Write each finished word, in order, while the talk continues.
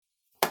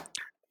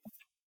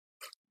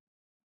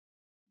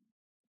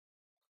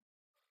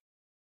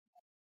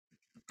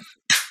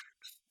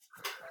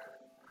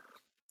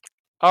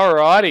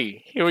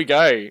Alrighty, here we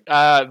go.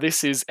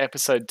 This is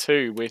episode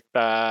 2 with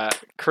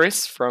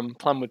Chris from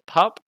Plum with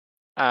Pup,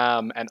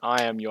 and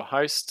I am your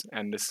host,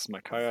 and this is my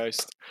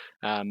co-host,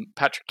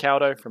 Patrick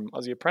Caldo from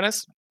Aussie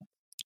Apprentice.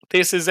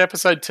 This is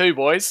episode 2,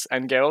 boys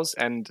and girls,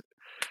 and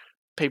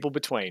people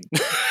between.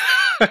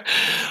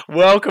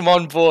 Welcome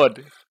on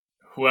board.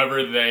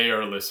 Whoever they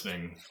are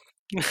listening.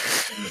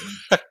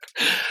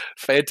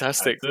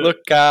 Fantastic. Look,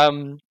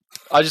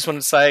 I just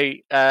wanted to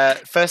say,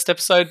 first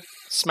episode,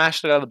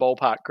 smashed it out of the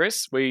ballpark,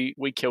 Chris. We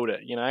killed it,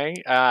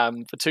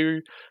 for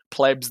two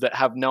plebs that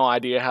have no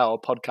idea how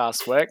a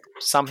podcast work,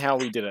 somehow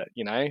we did it,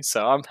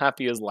 so I'm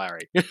happy as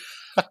Larry.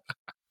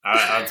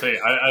 I'll tell you,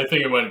 I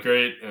think it went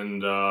great,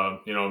 and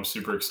I'm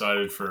super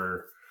excited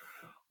for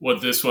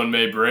what this one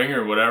may bring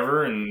or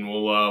whatever, and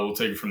we'll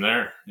take it from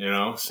there.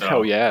 So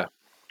hell yeah.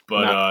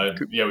 But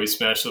we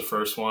smashed the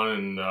first one,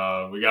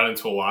 and we got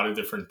into a lot of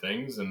different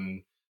things,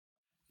 and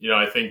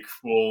I think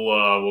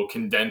we'll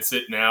condense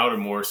it now to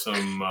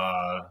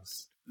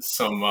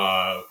some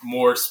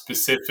more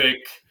specific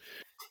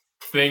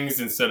things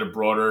instead of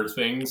broader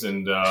things,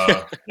 and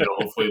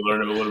hopefully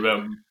learn a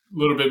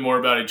little bit more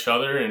about each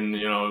other,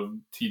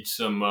 and teach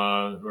some,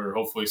 or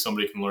hopefully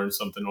somebody can learn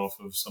something off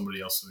of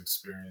somebody else's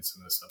experience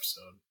in this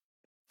episode.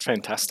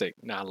 Fantastic.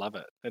 No, I love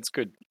it. That's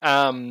good.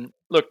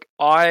 Look,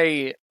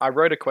 I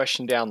wrote a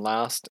question down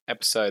last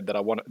episode that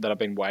I've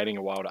been waiting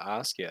a while to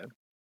ask you.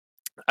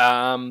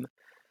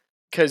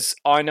 Because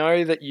I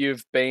know that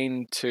you've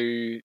been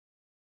to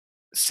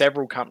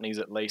several companies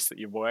at least that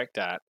you've worked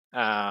at.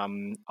 I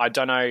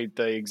don't know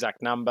the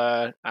exact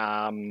number,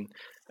 and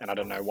I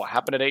don't know what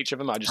happened at each of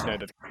them. I just know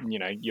that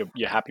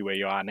you're happy where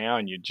you are now,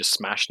 and you're just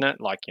smashing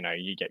it. Like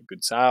you get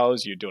good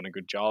sales, you're doing a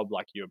good job.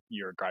 Like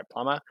you're a great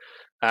plumber.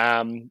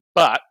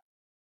 But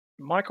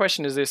my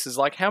question is this: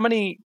 like, how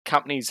many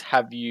companies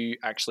have you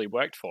actually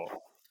worked for?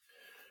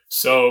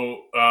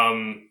 So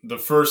the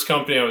first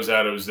company I was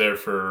there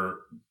for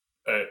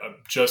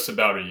just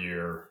about a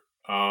year.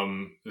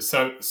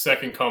 The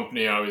second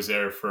company I was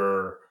there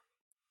for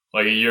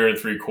like a year and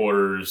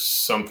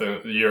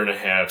 3/4, a year and a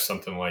half,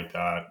 something like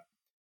that.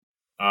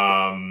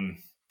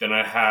 Then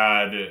I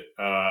had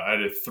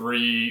a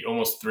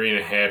almost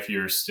 3.5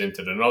 year stint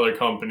at another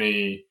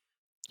company.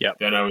 Yep.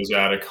 Then I was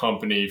at a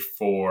company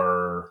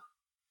for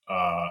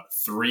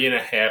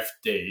 3.5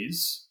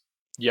 days.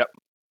 Yep.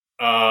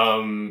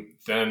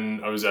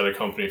 Then I was at a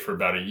company for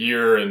about a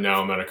year, and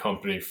now I'm at a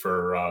company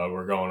for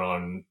we're going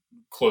on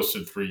close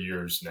to 3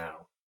 years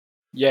now.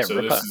 Yeah. So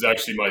Ripper. This is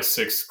actually my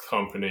 6th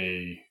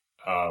company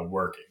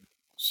working.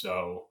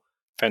 So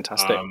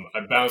fantastic.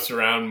 I bounce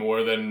around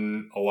more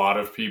than a lot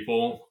of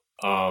people.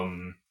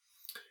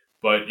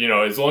 But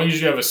as long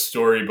as you have a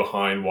story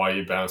behind why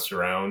you bounce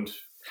around,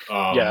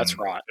 yeah, that's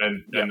right.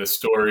 And the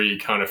story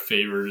kind of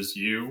favors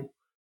you.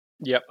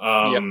 Yep.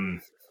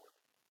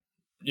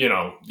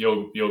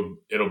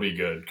 It'll be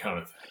good kind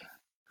of thing.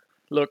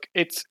 Look,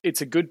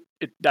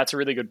 that's a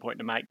really good point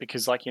to make,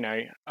 because I know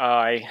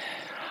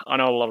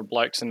a lot of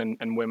blokes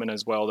and women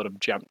as well that have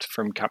jumped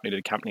from company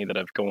to company, that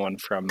have gone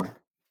from,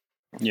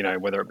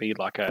 whether it be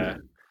like a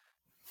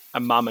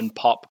mum and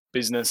pop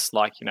business,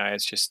 like,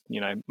 it's just,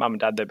 mum and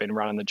dad, they've been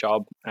running the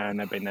job and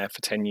they've been there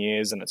for 10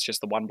 years and it's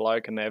just the one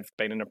bloke and they've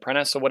been an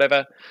apprentice or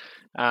whatever.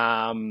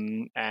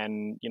 And,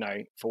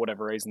 for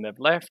whatever reason they've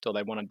left or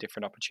they wanted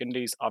different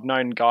opportunities. I've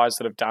known guys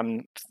that have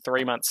done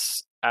 3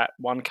 months at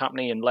one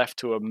company and left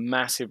to a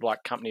massive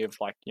company of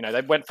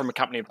they went from a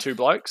company of 2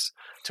 blokes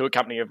to a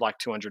company of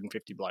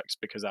 250 blokes,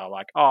 because they're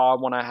like, oh, I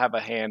want to have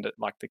a hand at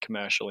the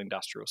commercial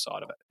industrial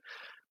side of it.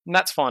 And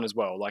that's fine as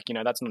well.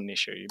 That's not an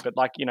issue. But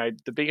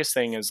the biggest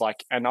thing is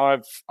and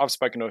I've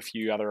spoken to a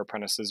few other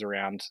apprentices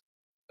around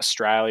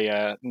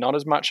Australia, not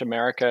as much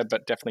America,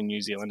 but definitely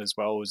New Zealand as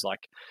well, is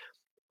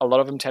a lot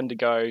of them tend to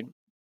go,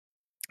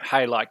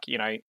 hey,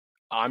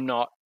 I'm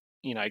not,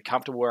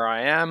 comfortable where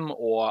I am,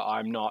 or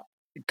I'm not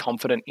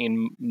confident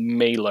in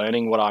me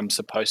learning what I'm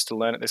supposed to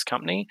learn at this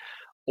company,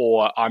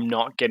 or I'm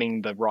not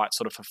getting the right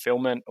sort of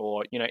fulfillment,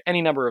 or,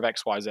 any number of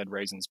XYZ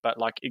reasons. But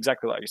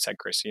exactly like you said,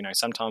 Chris,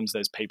 sometimes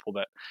there's people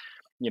that,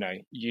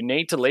 you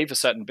need to leave a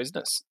certain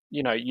business,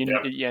 and you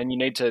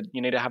need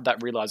to have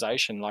that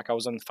realization. I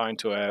was on the phone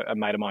to a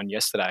mate of mine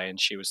yesterday, and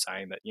she was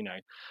saying that,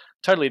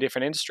 totally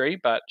different industry,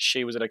 but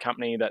she was at a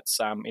company that's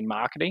in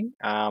marketing.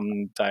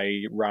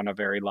 They run a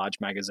very large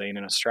magazine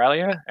in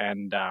Australia,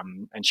 and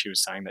she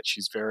was saying that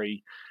she's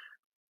very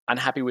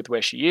unhappy with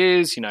where she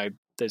is.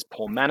 There's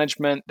poor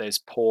management, there's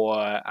poor,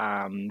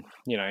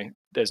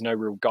 there's no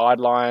real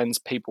guidelines.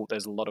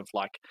 There's a lot of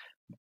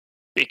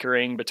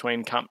bickering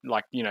between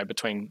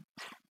between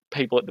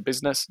people at the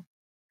business.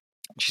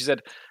 She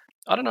said,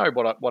 I don't know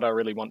what I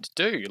really want to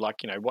do.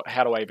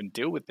 How do I even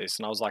deal with this?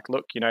 And I was like,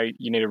 look, you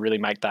need to really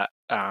make that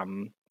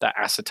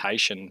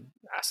ascertain.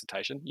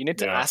 You need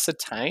to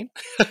ascertain.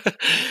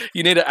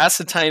 You need to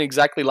ascertain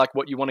exactly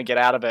what you want to get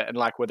out of it, and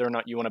whether or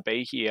not you want to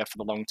be here for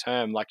the long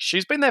term.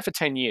 She's been there for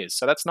 10 years,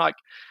 so that's not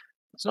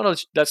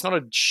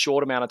a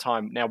short amount of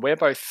time. Now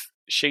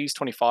she's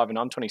 25 and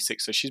I'm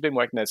 26, so she's been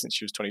working there since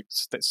she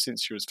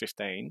was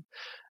 15.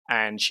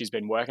 and she's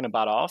been working her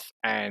butt off,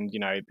 and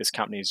this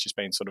company has just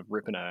been sort of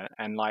ripping her.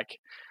 And like,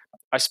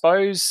 I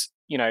suppose,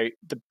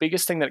 the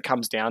biggest thing that it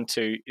comes down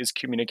to is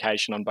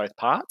communication on both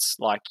parts.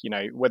 Like,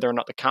 whether or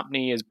not the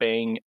company is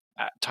being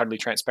totally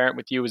transparent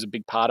with you is a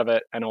big part of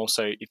it. And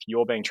also, if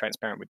you're being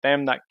transparent with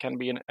them, that can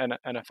be an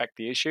affect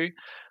the issue.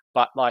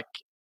 But like,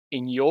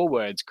 in your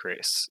words,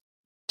 Chris,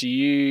 do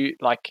you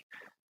like,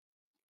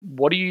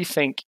 what do you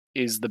think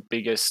is the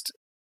biggest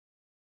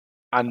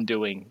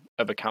undoing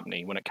of a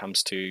company when it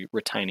comes to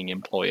retaining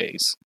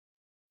employees?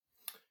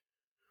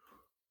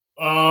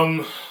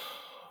 Um,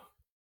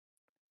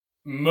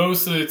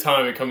 Most of the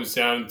time it comes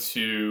down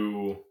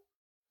to,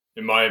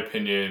 in my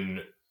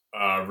opinion,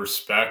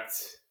 respect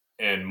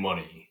and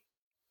money.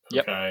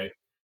 Yep. Okay.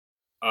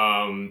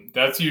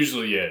 That's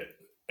usually it.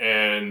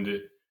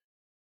 And,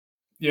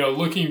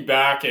 looking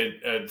back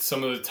at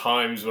some of the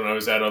times when I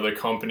was at other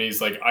companies,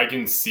 like I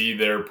can see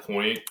their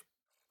point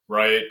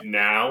right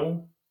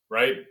now,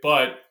 right?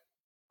 But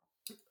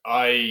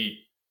I,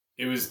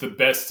 it was the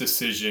best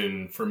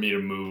decision for me to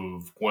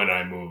move when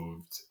I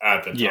moved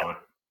at the Yeah. time.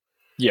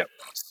 Yep.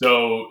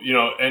 So,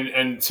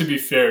 and to be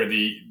fair,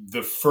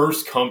 the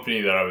first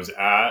company that I was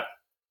at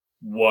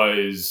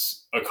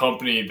was a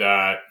company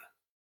that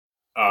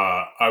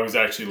I was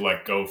actually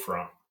let go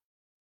from.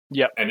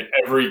 Yep. And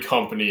every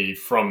company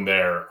from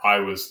there, I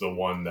was the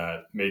one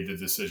that made the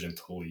decision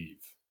to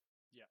leave.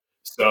 Yep.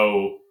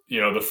 So,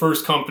 the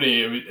first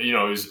company,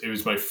 it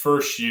was my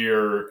first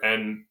year.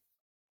 And,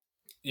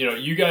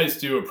 you guys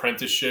do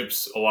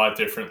apprenticeships a lot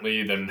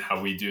differently than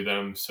how we do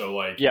them. So,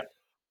 like, Yep.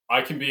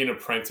 I can be an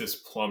apprentice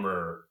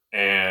plumber,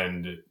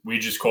 and we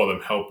just call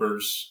them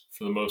helpers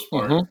for the most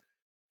part. Mm-hmm.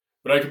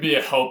 But I could be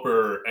a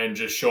helper and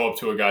just show up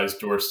to a guy's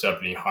doorstep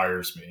and he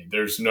hires me.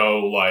 There's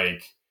no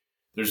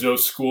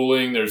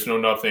schooling, there's no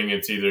nothing.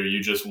 It's either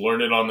you just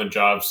learn it on the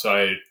job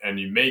site and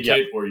you make Yep.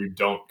 it, or you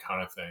don't,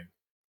 kind of thing.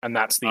 And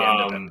that's the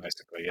end of it,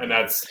 basically, And isn't it?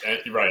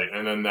 that's right.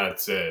 And then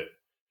that's it.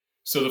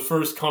 So the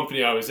first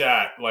company I was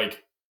at,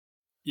 like,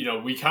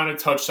 we kind of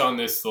touched on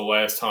this the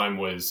last time,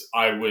 was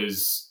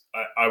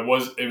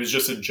it was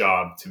just a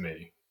job to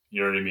me.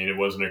 You know what I mean? It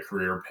wasn't a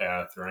career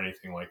path or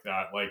anything like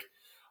that. Like,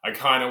 I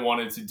kind of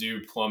wanted to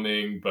do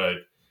plumbing, but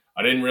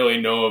I didn't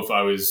really know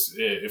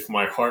if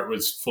my heart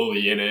was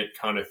fully in it,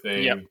 kind of Yep.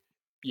 thing.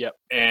 Yep.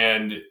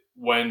 And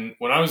when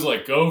I was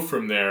let go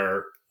from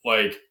there,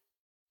 like,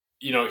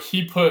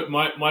 he put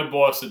my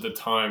boss at the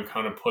time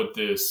kind of put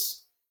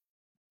this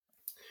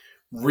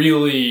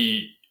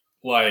really,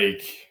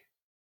 like,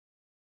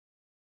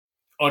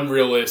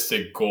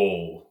 unrealistic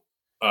goal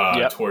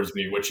Yep. towards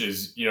me, which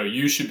is,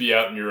 you should be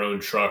out in your own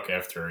truck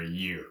after a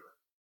year.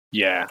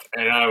 Yeah.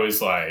 And I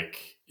was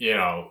like,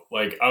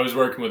 like, I was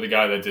working with a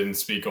guy that didn't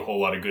speak a whole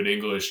lot of good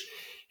English.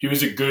 He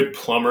was a good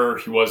plumber.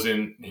 He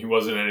wasn't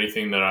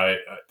anything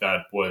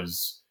that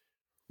was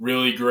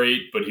really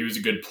great, but he was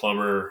a good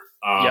plumber.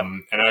 Yep.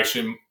 And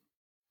actually,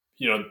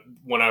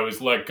 when I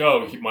was let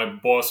go, my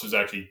boss was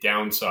actually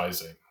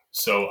downsizing.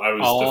 So I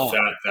was the Oh.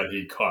 fat that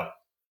he cut.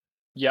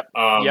 Yep.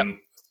 Yep.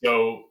 Um,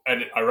 so,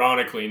 and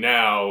ironically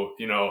now,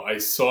 I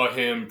saw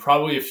him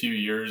probably a few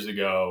years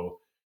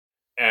ago,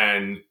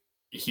 and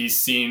he's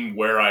seen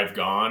where I've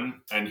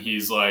gone, and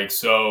he's like,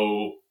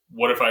 "So,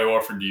 what if I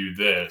offered you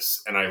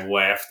this?" And I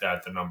laughed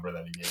at the number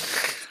that he gave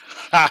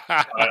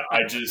me.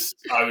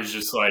 I was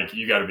just like,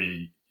 "You got to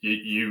be,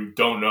 you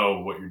don't know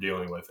what you're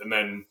dealing with." And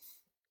then,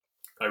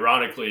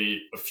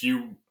 ironically, a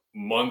few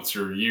months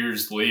or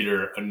years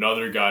later,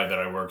 another guy that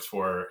I worked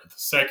for at the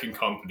second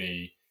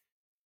company,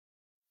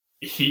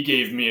 he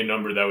gave me a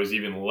number that was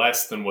even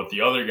less than what the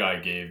other guy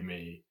gave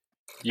me.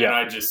 And Yep.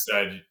 I just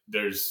said,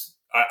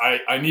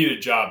 I need a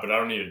job, but I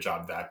don't need a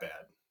job that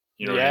bad.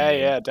 You know what I Yeah. mean?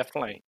 Yeah.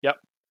 Definitely. Yep.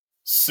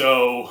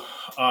 So,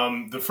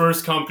 the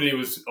first company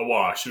was a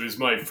wash. It was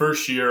my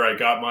first year. I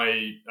got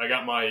my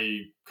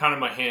kind of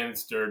my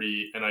hands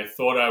dirty, and I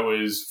thought I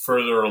was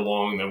further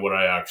along than what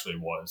I actually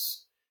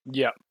was.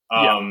 Yep. Yep.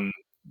 Um,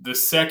 the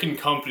second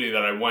company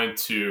that I went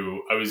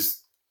to, I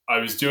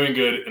was doing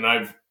good, and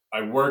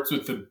I worked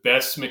with the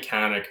best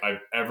mechanic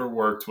I've ever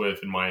worked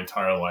with in my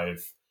entire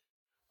life.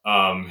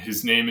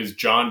 His name is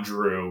John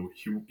Drew.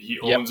 He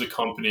Yep. owns a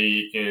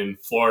company in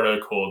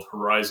Florida called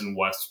Horizon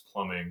West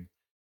Plumbing,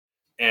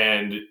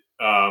 and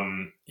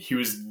he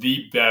was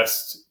the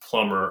best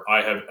plumber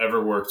I have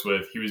ever worked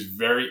with. He was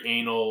very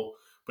anal,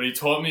 but he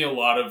taught me a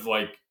lot of,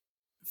 like,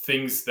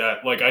 things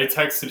that, like, I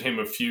texted him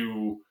a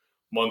few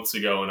months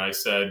ago and I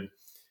said,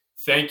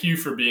 "Thank you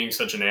for being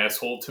such an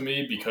asshole to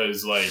me,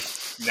 because, like,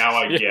 now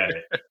I get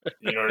it."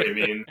 You know what I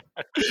mean?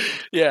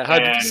 Yeah.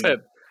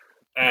 100%.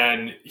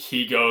 And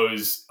he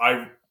goes,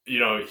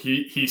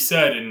 he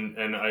said,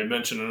 and I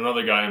mentioned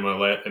another guy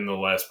in the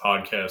last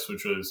podcast,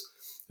 which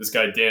was this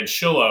guy Dan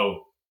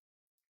Shillow.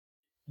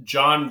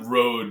 John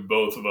rode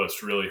both of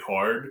us really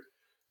hard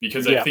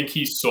because I Yeah. think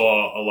he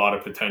saw a lot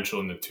of potential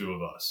in the two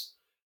of us.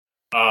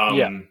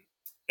 Yeah.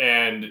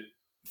 And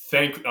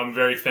I'm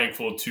very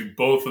thankful to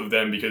both of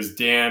them, because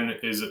Dan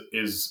is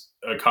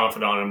a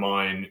confidant of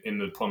mine in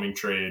the plumbing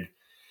trade,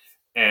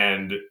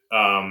 and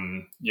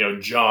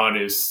John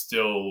is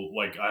still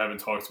like, I haven't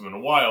talked to him in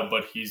a while,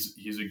 but he's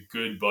a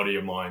good buddy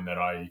of mine that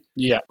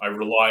Yeah. I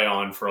rely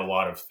on for a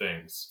lot of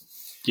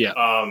things. Yeah.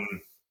 Um,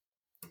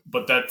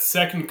 but that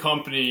second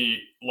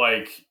company,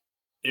 like,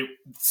 it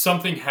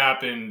something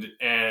happened,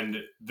 and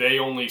they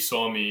only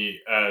saw me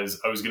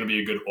as I was going to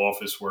be a good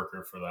office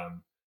worker for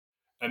them,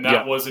 and Yeah.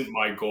 that wasn't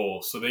my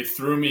goal. So they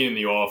threw me in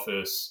the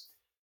office,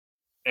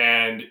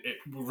 and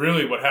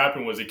really what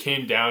happened was it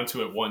came down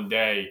to it one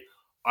day.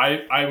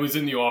 I was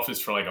in the office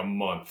for like a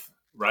month,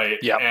 right?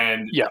 Yeah.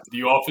 And Yeah.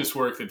 the office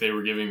work that they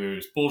were giving me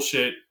was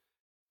bullshit,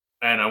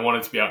 and I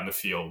wanted to be out in the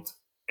field.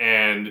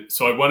 And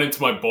so I went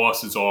into my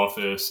boss's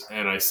office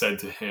and I said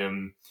to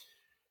him,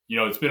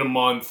 it's been a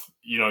month.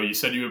 You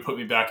said you would put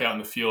me back out in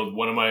the field.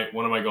 When am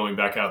I going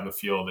back out in the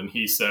field? And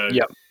he said,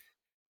 Yeah.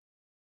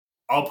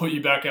 I'll put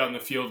you back out in the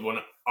field when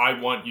I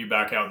want you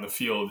back out in the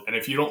field. And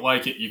if you don't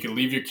like it, you can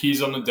leave your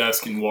keys on the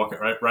desk and walk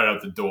right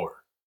out the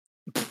door.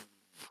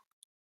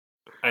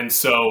 And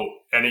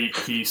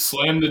he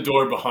slammed the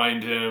door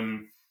behind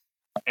him,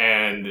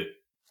 and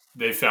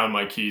they found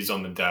my keys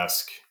on the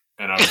desk,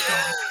 and I was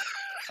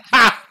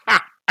gone.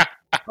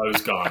 I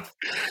was gone.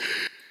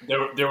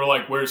 They were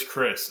like, "Where's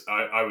Chris?"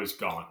 I was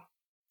gone.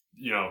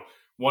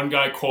 One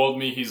guy called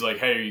me. He's like,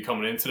 "Hey, are you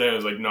coming in today?" I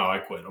was like, "No, I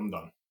quit. I'm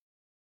done."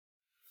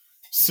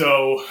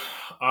 So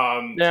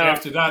Now,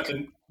 after that,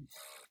 then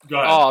go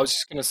ahead. I was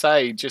just going to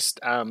say,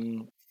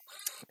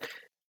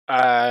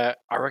 I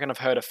reckon I've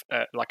heard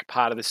like a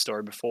part of this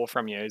story before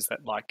from you. Is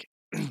that like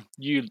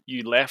you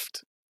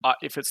left?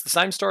 If it's the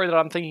same story that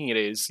I'm thinking it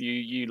is,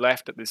 you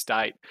left at this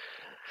date,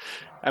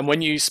 and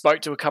when you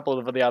spoke to a couple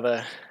of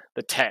the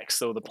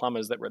techs or the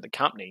plumbers that were at the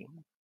company,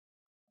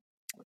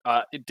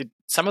 did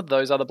some of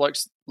those other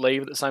blokes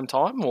leave at the same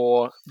time,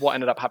 or what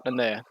ended up happening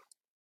there?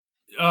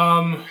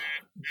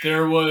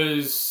 There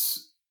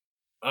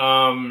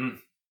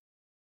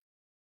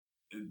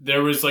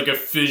was like a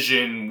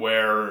fission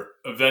where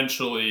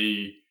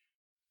eventually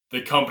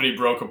the company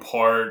broke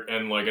apart,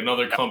 and like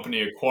another Yep.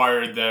 company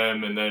acquired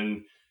them, and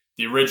then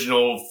the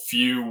original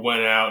few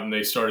went out and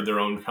they started their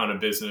own kind of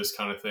business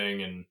kind of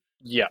thing. And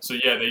Yeah. so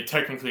yeah, they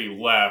technically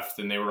left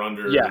and they were Yeah.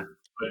 under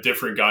a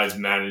different guy's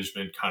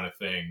management kind of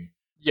thing.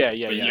 Yeah.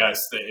 Yeah. But Yeah.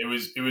 yes,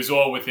 it was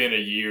all within a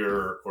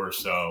year or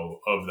so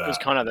of It was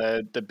that. kind of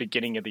the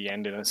beginning of the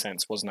end in a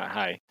sense, wasn't it?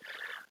 Hey.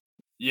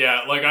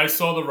 Yeah, like I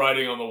saw the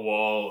writing on the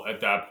wall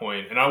at that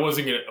point, and I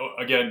wasn't gonna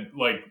again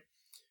like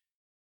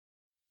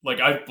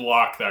I've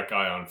blocked that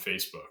guy on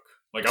Facebook.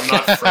 Like I'm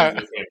not friends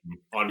with him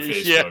on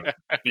Facebook Yeah.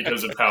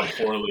 because of how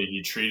poorly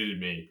he treated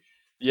me.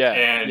 Yeah.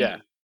 And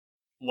Yeah.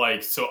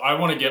 like, so I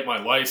want to get my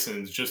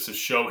license just to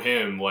show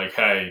him like,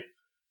 hey,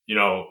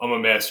 I'm a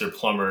master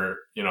plumber,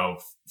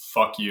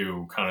 fuck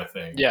you kind of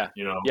thing, Yeah.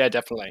 Yeah.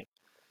 Definitely.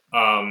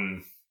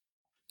 Um,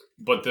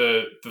 but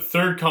the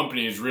third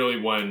company is really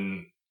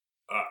when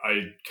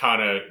I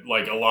kind of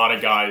like a lot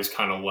of guys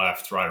kind of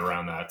left right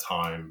around that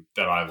time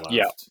that I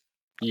Yeah. left.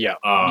 Yeah.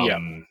 Yeah.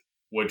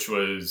 Which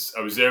was,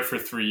 I was there for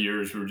 3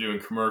 years. We were doing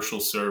commercial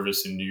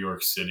service in New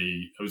York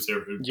City. I was there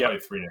for Yeah.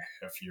 probably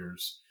 3.5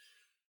 years,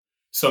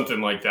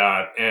 something like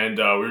that. And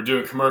we were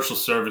doing commercial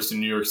service in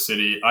New York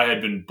City. I had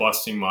been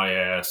busting my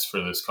ass for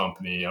this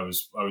company. I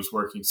was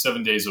working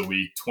 7 days a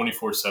week,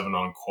 24/7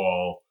 on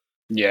call.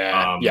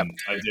 Yeah. Yep.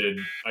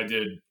 I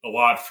did a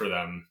lot for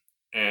them,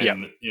 Yep.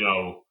 and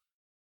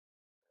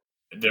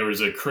there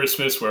was a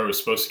Christmas where I was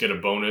supposed to get a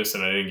bonus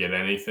and I didn't get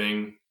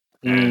anything,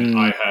 and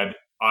Mm,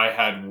 I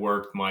had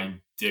worked my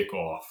dick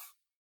off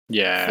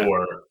yeah.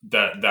 for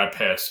that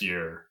past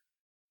year.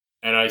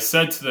 And I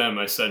said to them,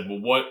 I said,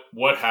 "Well,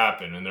 what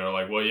happened?" And they're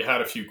like, "Well, you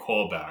had a few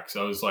callbacks."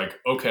 I was like,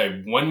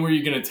 "Okay, when were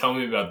you going to tell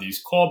me about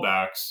these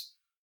callbacks,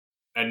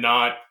 and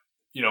not,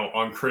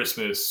 on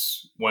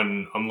Christmas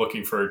when I'm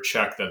looking for a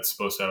check that's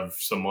supposed to have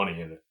some money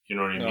in it?" You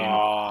know what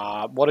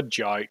I mean? What a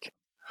joke.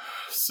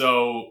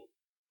 So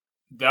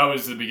that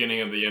was the beginning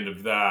of the end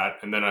of that,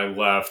 and then I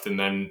left, and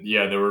then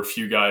yeah, there were a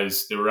few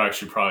guys. There were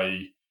actually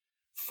probably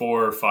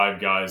 4 or 5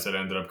 guys that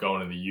ended up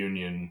going to the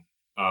union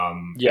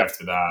Yep.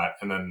 after that,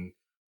 and then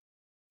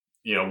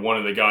one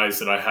of the guys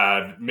that I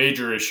had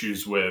major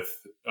issues with,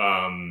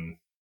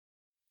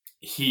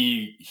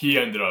 he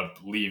ended up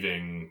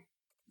leaving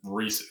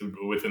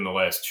within the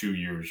last 2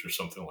 years or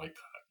something like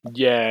that.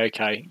 Yeah.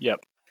 Okay. Yep.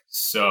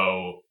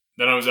 So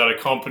then I was at a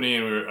company,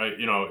 and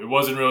it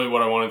wasn't really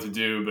what I wanted to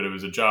do, but it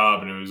was a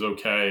job and it was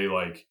okay.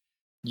 Like,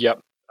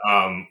 Yep.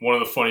 one of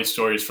the funny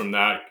stories from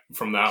that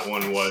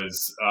one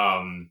was,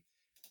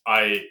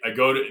 I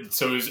go to,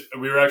 so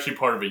we were actually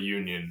part of a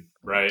union,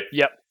 right?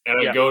 Yep.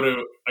 And Yep. I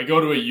go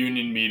to a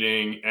union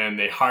meeting, and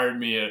they hired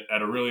me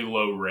at a really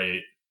low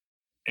rate,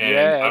 and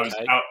Yeah.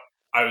 Okay.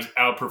 I was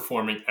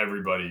outperforming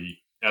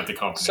everybody at the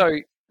company. So,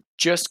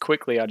 just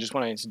quickly, I just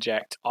want to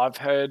interject. I've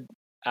heard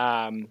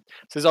so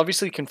there's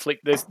obviously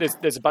conflict.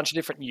 There's a bunch of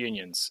different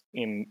unions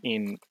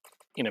in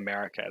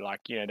America.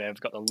 Like they've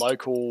got the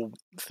local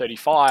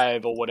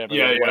 35 or whatever,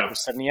 Yeah, the yeah. local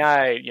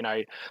 78.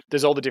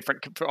 There's all the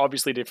different,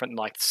 obviously different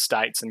like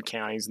states and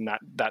counties and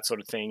that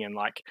sort of thing. And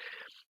like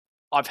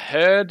I've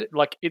heard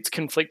like it's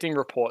conflicting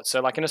reports.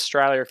 So like in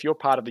Australia, if you're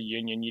part of the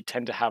union, you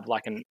tend to have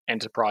like an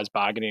enterprise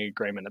bargaining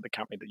agreement at the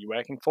company that you're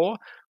working for.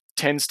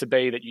 Tends to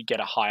be that you get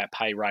a higher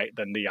pay rate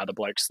than the other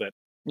blokes that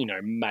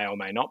may or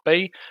may not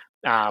be.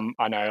 I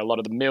know a lot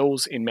of the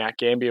mills in Mount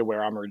Gambier,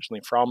 where I'm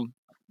originally from,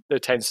 there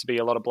tends to be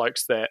a lot of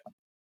blokes that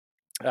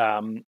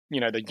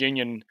the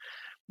union.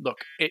 Look,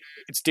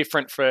 it's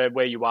different for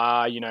where you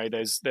are.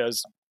 There's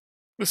the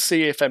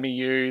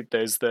CFMEU,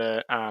 there's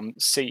the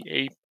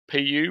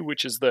CEPU,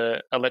 which is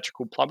the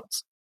electrical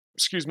plumbers,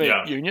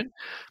 Yeah. union.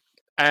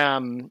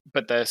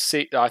 But I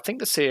think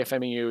the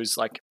CFMEU is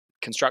like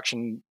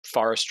construction,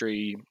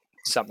 forestry,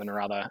 something or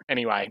other.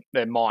 Anyway,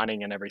 they're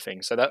mining and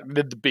everything. So they're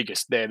the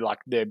biggest. They're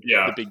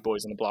Yeah. the big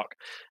boys on the block.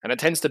 And it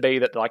tends to be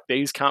that like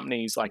these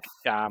companies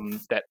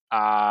that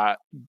are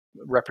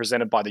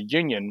represented by the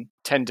union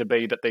tend to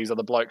be that these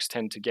other blokes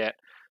tend to get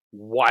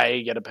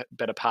a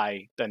better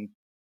pay than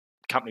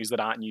companies that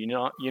aren't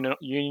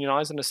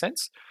unionized in a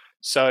sense.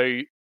 So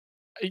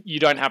you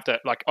don't have to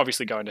like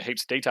obviously go into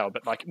heaps of detail,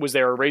 but like, was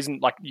there a reason,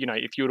 like,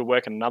 if you were to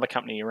work in another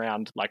company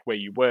around like where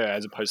you were,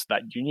 as opposed to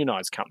that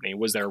unionized company,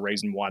 was there a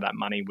reason why that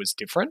money was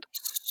different,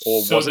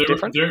 or So was it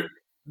different?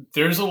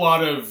 there's a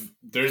lot of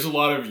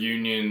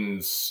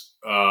unions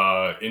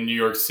in New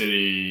York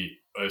City,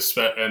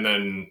 and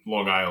then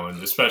Long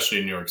Island, especially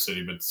in New York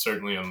City, but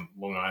certainly on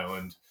Long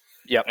Island.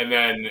 Yep. And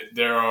then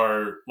there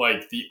are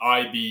like the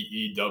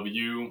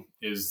IBEW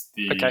is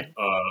the Okay.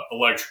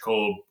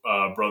 Electrical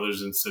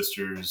Brothers and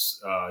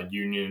Sisters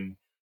Union,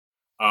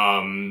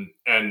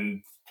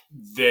 and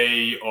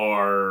they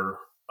are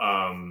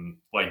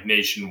like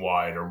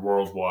nationwide or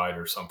worldwide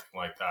or something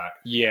like that.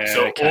 Yeah.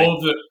 So Okay.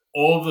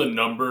 all of the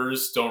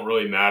numbers don't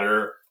really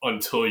matter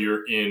until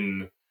you're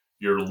in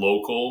your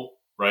local,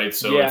 right?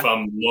 So Yeah.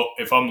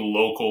 if I'm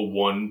local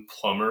one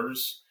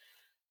plumbers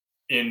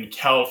in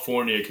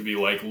California, it could be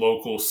like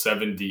local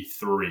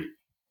 73.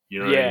 You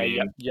know what I Yeah.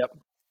 Yep. mean? Yep.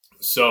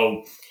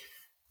 So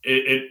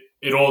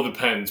it all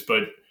depends,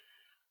 but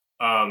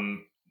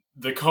um,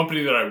 the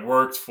company that I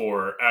worked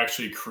for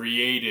actually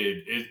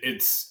created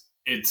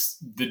it's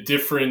the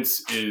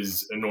difference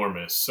is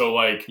enormous. So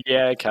like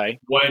Yeah. Okay.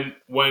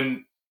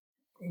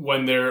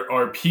 when there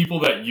are people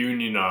that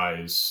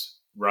unionize,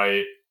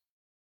 right?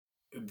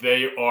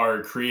 They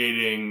are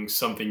creating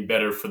something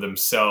better for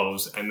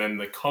themselves, and then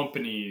the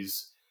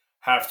companies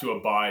have to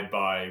abide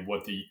by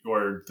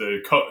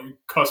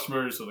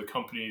customers or the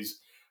companies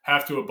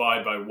have to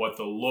abide by what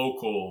the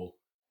local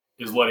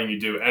is letting you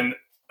do. And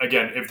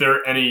again, if there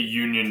are any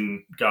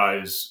union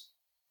guys,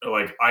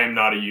 like I am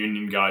not a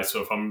union guy,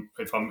 so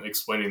if I'm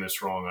explaining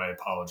this wrong, I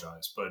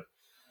apologize. But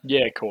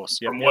Yeah. Of course.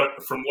 Yep.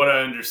 Yep. from what I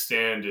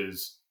understand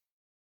is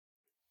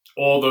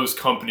all those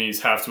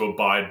companies have to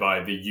abide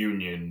by the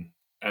union,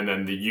 and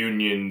then the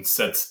union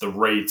sets the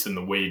rates and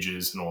the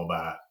wages and all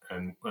that,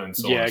 and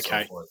so on Yeah. and so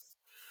Okay. forth.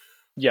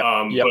 Yep.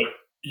 Yep. But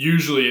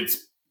usually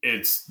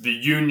it's the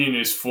union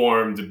is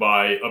formed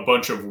by a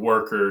bunch of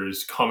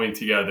workers coming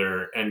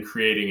together and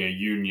creating a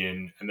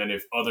union, and then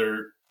if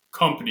other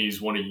companies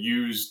want to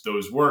use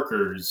those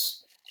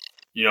workers,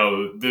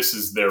 this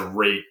is their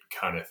rate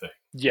kind of thing.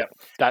 Yep.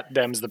 That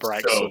them's the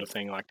break So sort of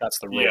thing. Like that's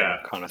the rule yeah,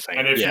 kind of thing.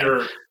 and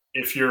Yeah.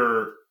 if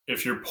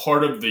you're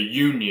part of the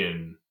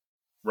union,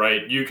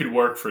 right, you could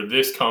work for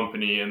this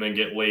company and then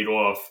get laid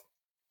off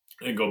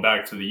and go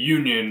back to the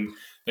union,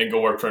 then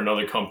go work for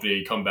another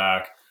company, come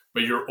back,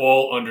 but you're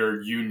all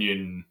under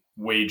union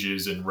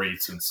wages and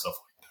rates and stuff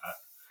like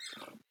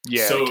that.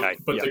 Yeah. So, Okay.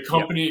 but Yep. Yep.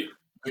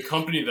 the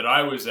company that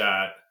I was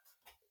at,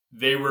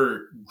 they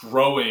were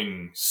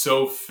growing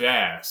so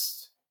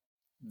fast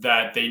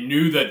that they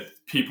knew that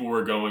people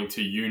were going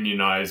to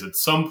unionize at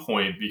some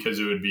point because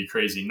it would be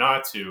crazy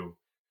not to.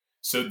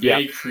 So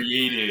Yep.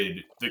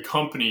 the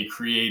company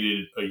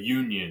created a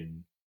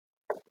union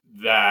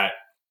that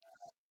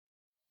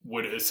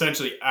would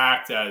essentially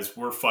act as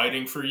we're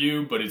fighting for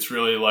you, but it's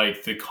really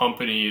like the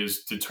company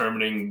is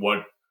determining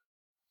what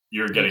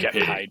you're You getting get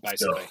paid. paid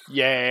So, basically.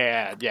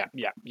 Yeah. Yeah.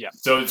 Yeah. Yeah.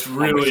 so I'm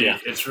with you.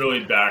 it's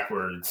really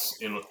backwards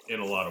in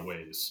a lot of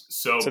ways.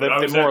 So, So but I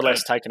they're was more at or that.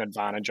 less taking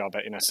advantage of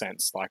it in a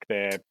sense. Like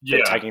they're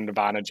Yeah, taking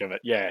advantage of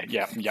it. Yeah,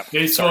 yeah, yep.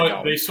 Sorry,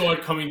 go they on. saw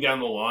it coming down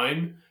the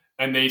line,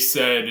 and they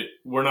said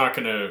we're not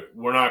gonna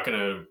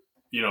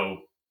you know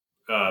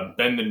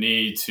bend the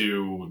knee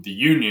to the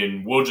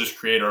union. We'll just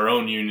create our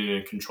own union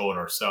and control it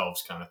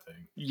ourselves, kind of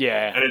thing.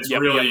 Yeah, And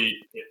yep.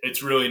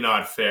 it's really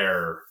not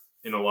fair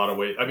in a lot of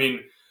ways. I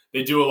mean,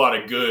 they do a lot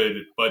of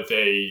good, but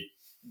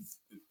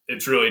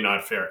it's really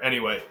not fair.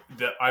 Anyway,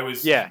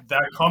 Yeah,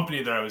 that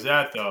company that I was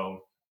at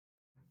though.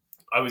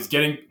 I was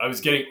getting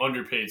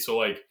underpaid. So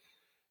like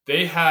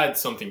they had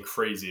something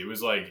crazy. It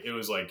was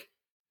like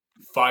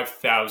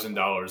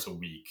 $5,000 a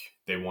week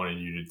they wanted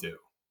you to do,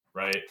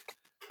 right?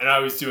 And I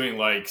was doing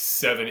like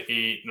seven,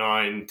 eight,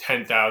 nine,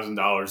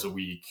 $10,000 a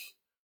week,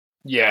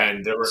 yeah. and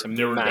It's a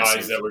there were guys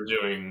massive. that were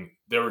doing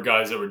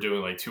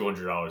like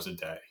 $200 a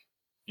day,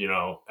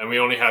 and we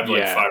only had like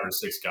Yeah, 5 or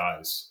 6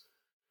 guys.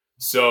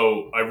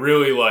 So I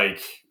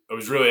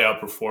was really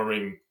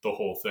outperforming the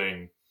whole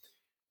thing,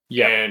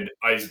 yep. and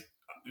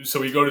so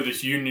we go to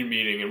this union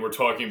meeting and we're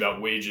talking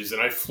about wages,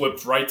 and I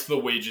flipped right to the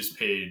wages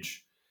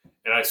page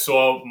and I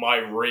saw my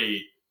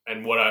rate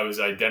and what I was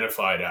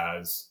identified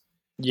as,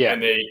 Yeah.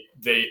 and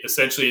they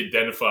essentially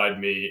identified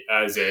me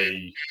as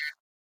a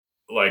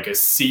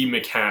C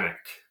mechanic.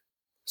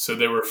 So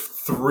there were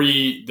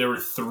three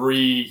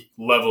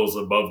levels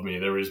above me.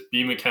 There was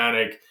B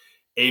mechanic,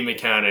 A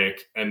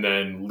mechanic, and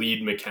then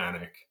lead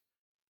mechanic.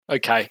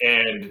 Okay.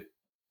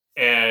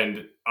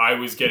 And I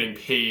was getting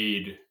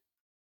paid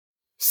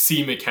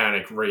C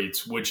mechanic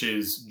rates, which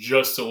is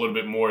just a little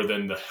bit more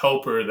than the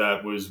helper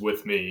that was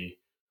with me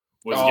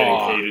was getting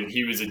Oh, paid, and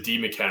he was a D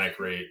mechanic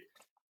rate.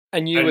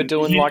 and you were And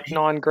doing like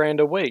 $9,000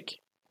 a week.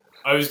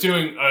 I was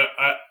doing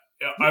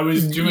I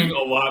was doing a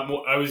lot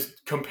more. I was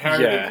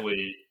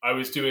comparatively, I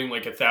was doing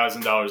like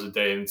 $1,000 a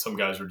day, and some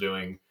guys were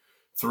doing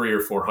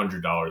 $300 or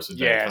 $400 a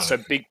day. Yeah. Kind So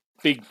of big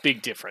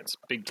difference.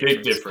 Big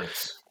big difference.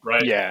 difference,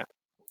 right? Yeah.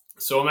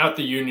 So I'm at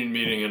the union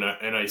meeting, and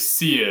I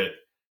see it,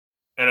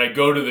 and I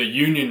go to the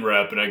union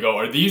rep and I go,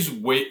 "Are these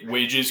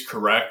wages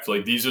correct?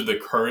 Like these are the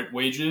current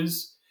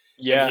wages?"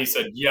 And Yeah. he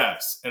said,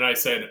 "Yes." And I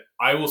said,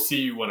 "I will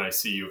see you when I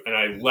see you." And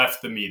I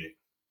left the meeting,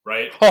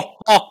 right?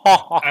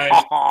 And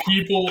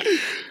people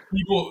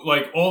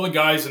like all the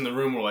guys in the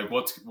room were like,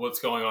 "What's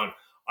going on?"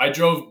 I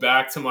drove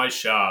back to my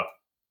shop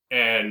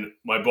and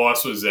my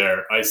boss was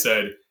there. I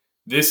said,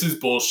 "This is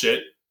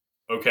bullshit.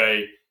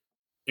 Okay,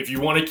 if you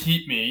want to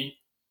keep me,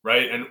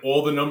 right, and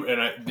all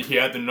the he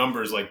had the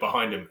numbers like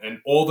behind him,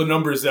 and all the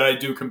numbers that I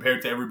do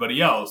compared to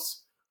everybody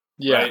else,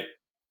 Yeah. right,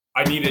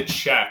 I need a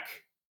check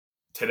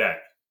today."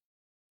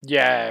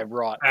 Yeah.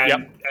 Right.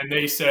 Yep. And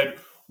they said,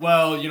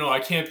 "Well, I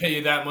can't pay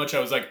you that much." I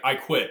was like, "I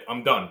quit.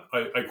 I'm done.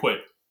 I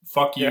quit.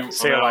 Fuck Yeah. you.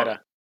 See I'm you out." later.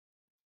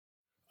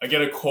 I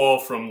get a call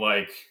from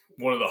like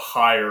one of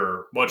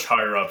the much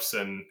higher ups,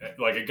 and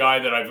like a guy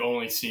that I've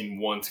only seen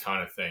once,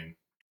 kind of thing.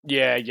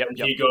 Yeah. Yep. And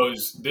Yep. he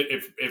goes,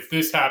 "If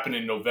this happened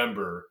in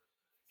November,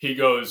 he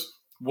goes,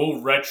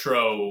 we'll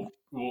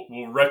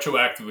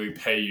retroactively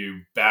pay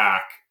you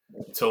back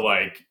to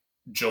like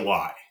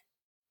July."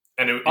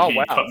 And Oh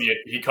wow.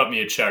 he cut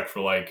me a check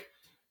for like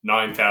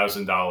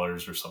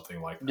 $9,000 or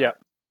something like that. Yep.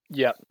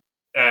 Yep.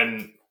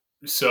 And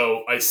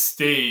so I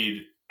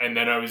stayed, and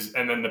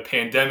then the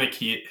pandemic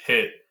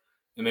hit,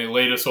 and they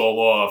laid us all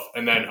off.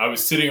 And then I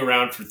was sitting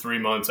around for 3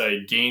 months. I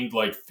had gained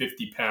like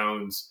 50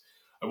 pounds.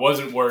 I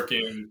wasn't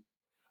working.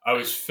 I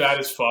was fat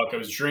as fuck. I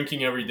was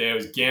drinking every day. I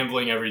was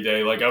gambling every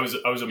day. Like I was a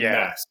Yeah.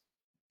 mess.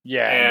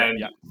 Yeah. Yep. And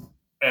Yep.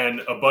 and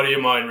a buddy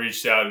of mine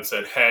reached out and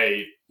said,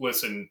 "Hey,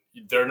 listen,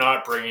 they're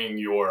not bringing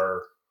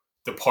your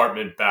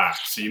department back,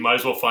 so you might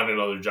as well find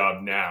another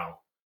job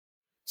now."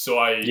 So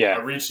I Yeah.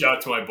 reached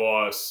out to my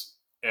boss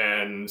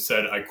and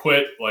said, "I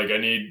quit. Like I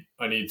need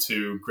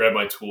to grab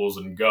my tools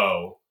and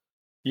go."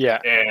 Yeah.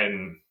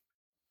 And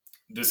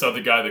this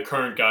other guy, the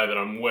current guy that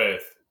I'm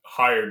with,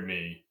 hired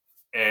me,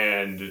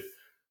 and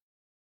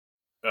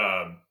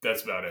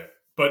that's about it.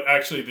 But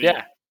actually,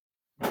 Yeah.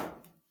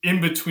 in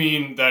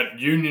between that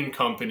union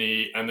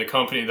company and the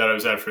company that I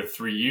was at for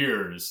 3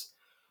 years,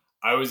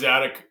 I was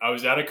at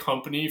a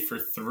company for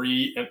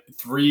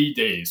 3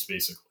 days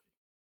basically.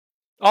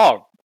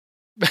 Oh.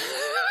 I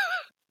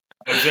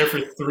was there for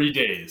 3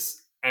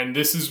 days, and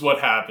this is what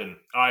happened.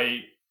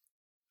 I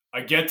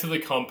get to the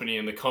company,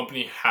 and the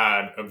company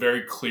had a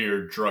very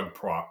clear drug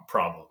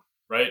problem.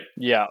 Right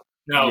Yeah.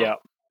 now, Yeah.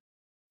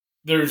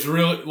 there's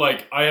really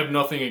like I have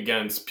nothing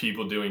against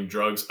people doing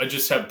drugs. I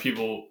just have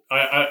people.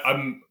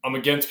 I'm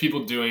against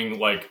people doing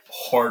like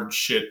hard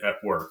shit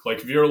at work. Like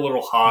if you're a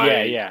little Yeah.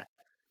 high, Yeah.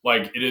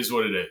 like it is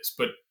what it is.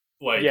 But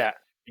like Yeah.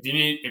 if you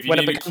When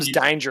it need to becomes keep,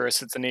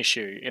 dangerous, it's an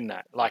issue in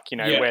that. Like,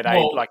 yeah, where they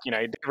well, like,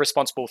 they're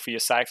responsible for your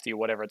safety or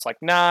whatever. It's like,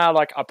 nah,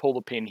 like I pull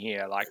the pin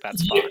here, like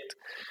that's yeah, fucked.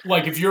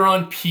 like if you're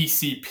on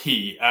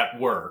PCP at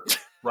work,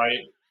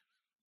 right?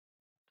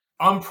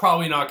 I'm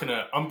probably not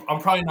gonna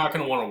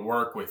want to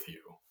work with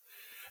you.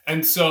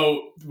 And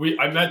so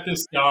I met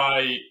this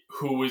guy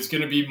who was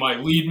going to be my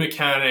lead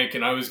mechanic,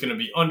 and I was going to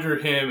be under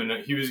him,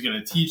 and he was going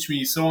to teach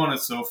me, so on and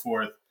so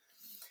forth.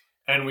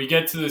 And we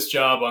get to this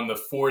job on the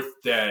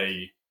fourth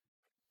day,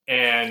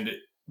 and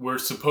we're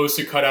supposed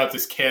to cut out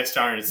this cast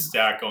iron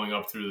stack going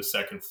up through the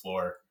second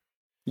floor.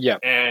 Yeah.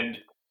 And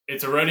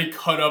it's already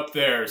cut up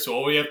there, so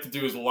all we have to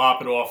do is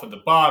lop it off at the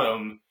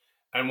bottom.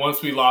 And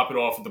once we lop it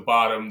off at the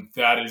bottom,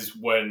 that is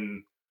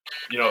when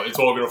it's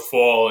all going to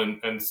fall,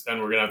 and we're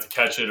going to have to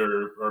catch it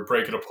or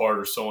break it apart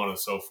or so on and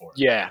so forth.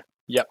 Yeah.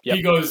 Yep. Yep.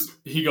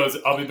 He goes,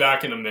 "I'll be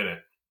back in a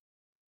minute."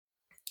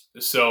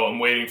 So I'm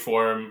waiting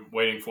for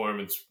him.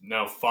 It's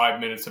now 5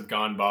 minutes have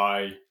gone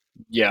by.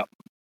 Yep.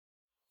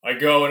 I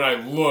go and I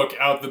look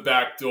out the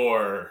back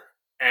door,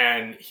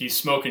 and he's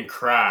smoking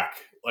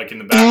crack, like in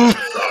the back of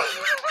the truck.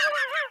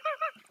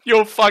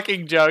 You're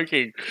fucking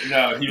joking.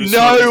 No,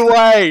 No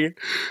way.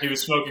 He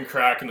was smoking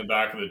crack in the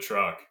back of the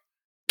truck.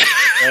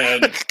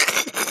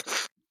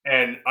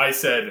 And I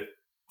said,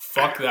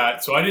 "Fuck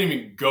that." So I didn't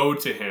even go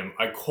to him.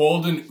 I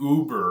called an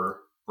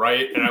Uber,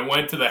 right? And I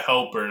went to the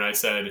helper and I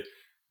said,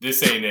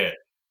 "This ain't it,"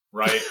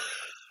 right?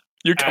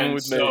 You're coming And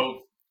with me.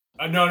 so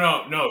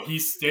No. He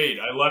stayed.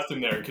 I left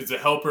him there because the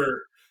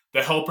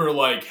helper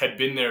like had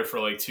been there for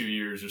like 2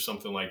 years or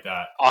something like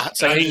that. Oh, And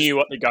so he knew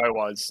what the go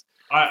was.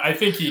 I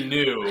think he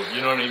knew,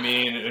 you know what I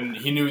mean? And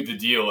he knew the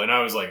deal. And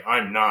I was like,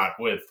 I'm not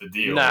with the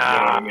deal. You know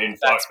what Nah, I mean?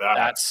 Fuck that.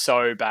 that's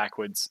so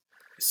backwards.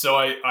 So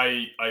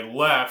I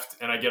left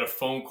and I get a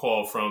phone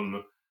call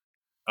from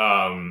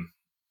um,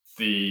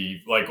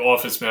 the like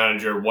office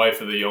manager, wife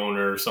of the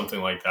owner, or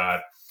something like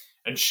that.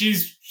 And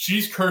she's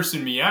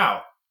cursing me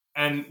out.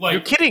 And You're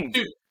like kidding.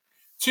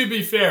 to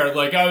be fair,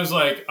 like I was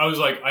like,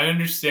 I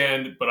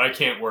understand, but I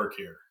can't work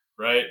here,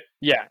 right?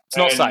 Yeah, it's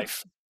not And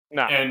safe.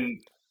 No.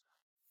 and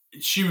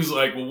she was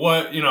like, well,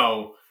 what,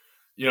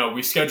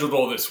 we scheduled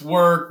all this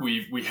work.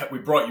 We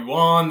brought you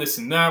on this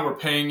and that. We're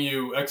paying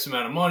you X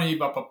amount of money,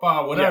 blah blah blah,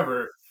 Yeah.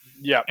 whatever.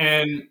 Yeah.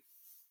 And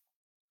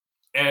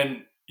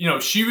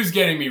she was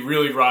getting me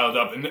really riled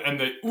up. And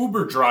the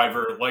Uber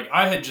driver, like,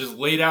 I had just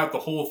laid out the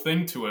whole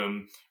thing to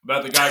him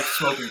about the guy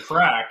smoking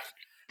crack,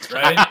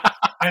 right?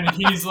 And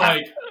he's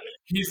like,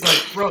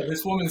 bro,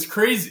 this woman's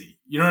crazy.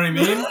 You know what I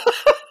mean?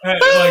 And,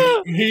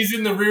 like, he's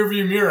in the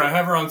rearview mirror. I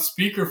have her on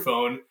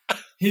speakerphone.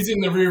 He's in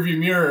the rearview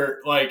mirror,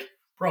 like,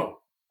 bro,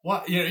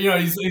 what?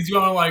 He's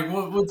going like,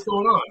 what's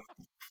going on?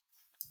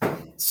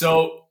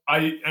 So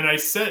I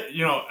said,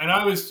 and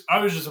I was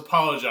just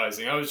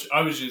apologizing.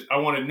 I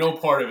wanted no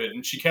part of it,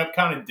 and she kept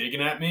kind of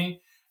digging at me.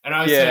 And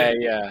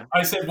Yeah.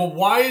 I said, well,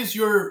 why is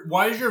your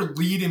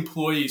lead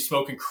employee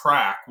smoking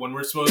crack when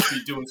we're supposed to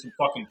be doing some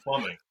fucking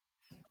plumbing,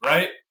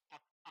 right?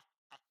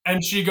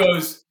 And she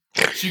goes,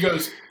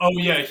 oh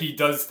yeah, he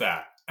does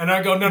that. And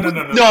I go, no.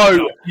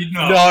 No.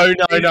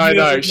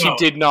 She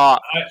did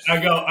not.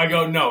 I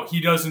go, no, he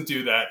doesn't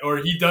do that, or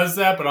he does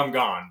that, but I'm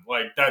gone.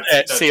 Like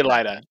that's See you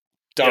later.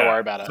 Don't worry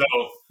about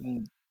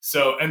it.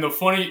 So, and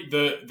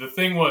the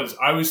thing was,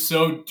 I was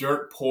so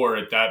dirt poor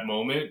at that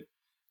moment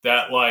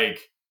that like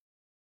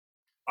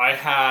I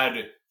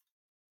had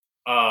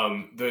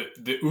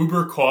the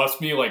Uber cost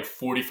me like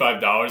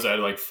 $45. I had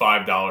like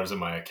 $5 in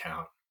my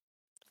account.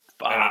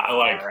 Far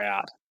And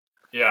out.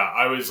 Yeah,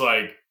 I was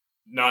like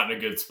not in a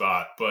good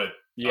spot, but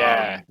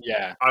Yeah.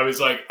 I was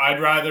like, I'd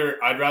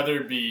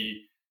rather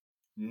be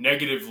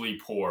negatively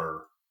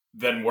poor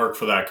than work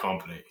for that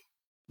company.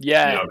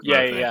 Yeah.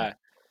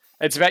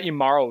 It's about your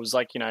morals.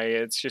 Like,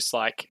 it's just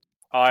like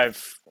look,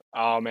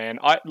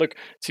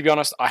 to be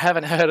honest, I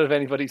haven't heard of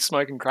anybody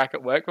smoking crack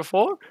at work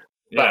before,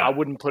 but Yeah. I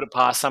wouldn't put it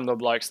past some of the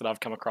blokes that I've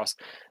come across.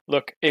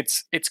 Look,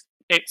 it's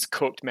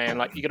cooked, man.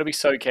 Like, you got to be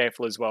so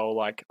careful as well.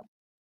 Like,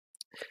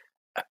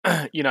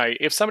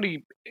 if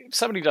somebody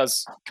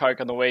does coke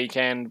on the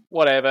weekend,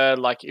 whatever,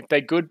 like if they're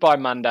good by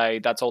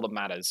Monday, that's all that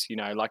matters.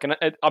 Like, and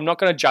I'm not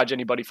going to judge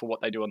anybody for what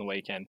they do on the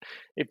weekend.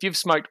 If you've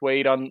smoked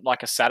weed on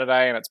like a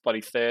Saturday and it's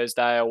bloody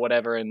Thursday or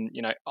whatever, and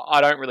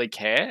I don't really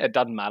care. It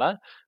doesn't matter.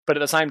 But at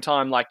the same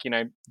time, like,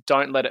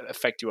 don't let it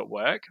affect you at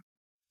work.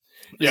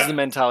 This is the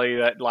mentality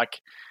that, like,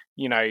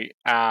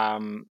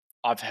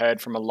 I've heard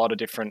from a lot of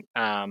different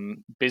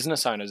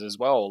business owners as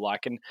well.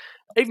 Like, and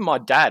even my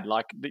dad,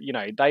 like,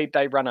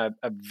 they run a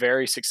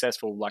very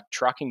successful like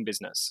trucking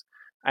business,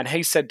 and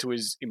he said to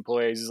his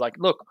employees, "Is like,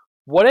 look,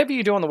 whatever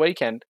you do on the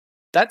weekend,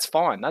 that's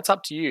fine. That's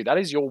up to you. That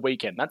is your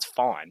weekend. That's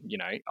fine.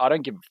 I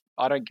don't give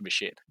a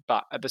shit.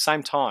 But at the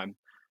same time,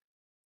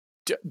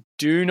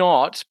 do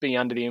not be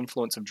under the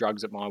influence of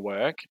drugs at my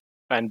work."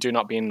 And do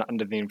not be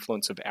under the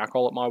influence of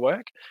alcohol at my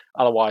work.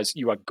 Otherwise,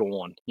 you are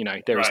gone.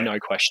 There is no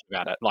question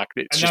about it. Like,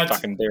 it's just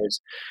fucking, there is.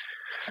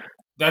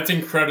 That's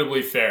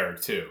incredibly fair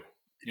too.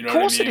 You know Of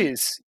course what I mean? it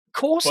is. Of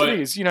course it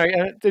is.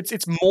 And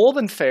it's more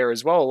than fair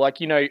as well. Like,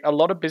 a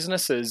lot of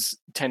businesses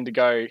tend to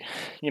go,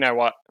 you know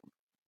what,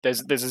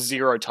 there's a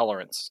zero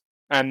tolerance.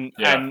 And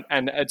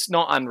it's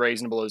not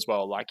unreasonable as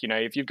well. Like,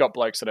 if you've got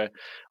blokes that are,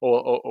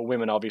 or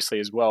women obviously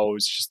as well,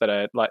 it's just that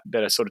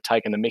are sort of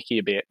taking the mickey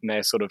a bit, and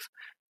they're sort of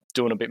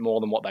doing a bit more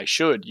than what they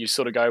should. You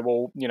sort of go,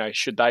 well,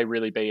 should they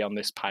really be on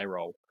this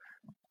payroll?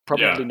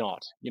 Probably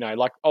not.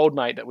 Like old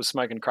mate that was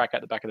smoking crack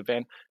at the back of the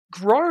van.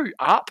 Grow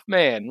up,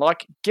 man.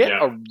 Like, get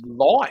a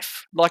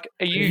life. Like,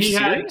 are you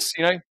serious?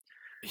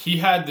 He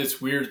had this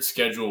weird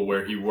schedule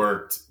where he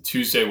worked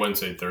Tuesday,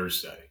 Wednesday,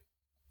 Thursday.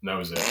 And that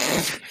was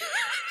it.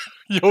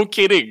 You're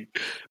kidding.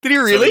 Did he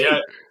really?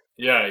 So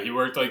he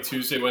worked like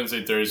Tuesday,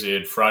 Wednesday, Thursday. He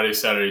had Friday,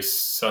 Saturday,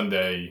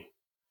 Sunday,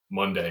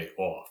 Monday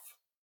off.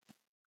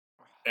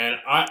 And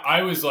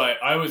I was like,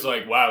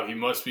 wow, he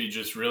must be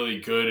just really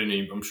good, and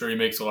I'm sure he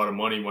makes a lot of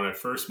money when I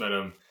first met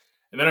him.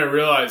 And then I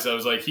realized, I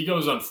was like, he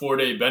goes on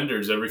 4-day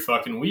benders every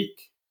fucking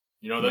week.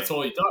 That's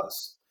all he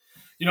does.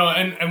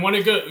 And when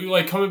it goes,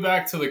 like, coming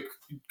back to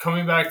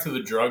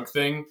the drug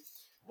thing,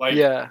 like,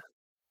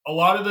 a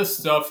lot of the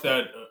stuff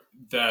that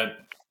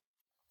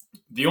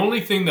the only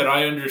thing that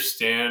I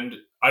understand,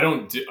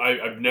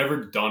 I've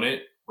never done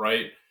it,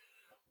 right?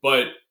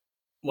 But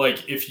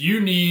like, if you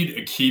need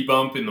a key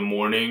bump in the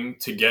morning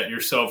to get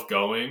yourself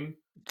going,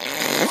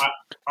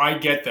 I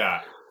get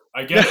that.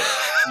 I get it.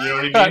 You know what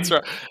I mean? That's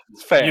right.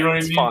 It's fair. You know what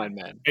it's I mean? Fine,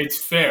 man. It's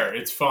fair.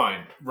 It's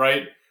fine,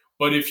 right?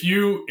 But if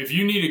you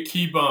need a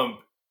key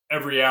bump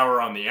every hour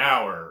on the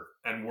hour,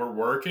 and we're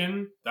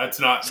working, that's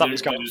not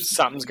something's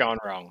going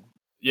wrong.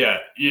 Yeah,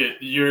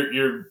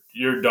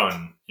 you're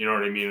done. You know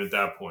what I mean at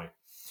that point.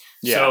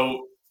 Yeah.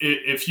 So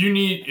if you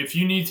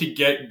need to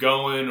get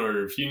going,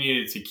 or if you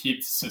needed to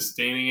keep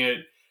sustaining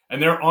it,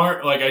 and there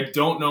aren't, like, I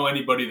don't know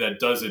anybody that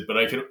does it, but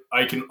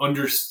I can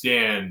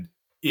understand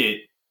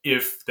it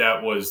if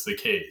that was the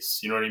case.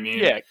 You know what I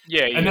mean?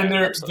 And then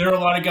there are a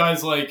lot of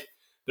guys, like,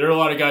 there are a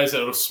lot of guys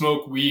that will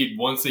smoke weed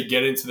once they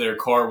get into their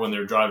car when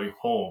they're driving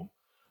home.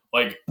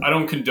 Like, I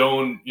don't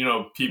condone,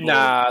 people,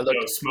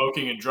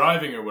 smoking and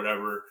driving or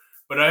whatever,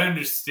 but I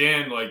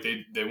understand, like,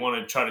 they want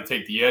to try to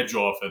take the edge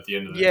off at the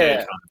end of the day.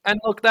 Kind of. And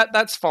look,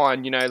 that's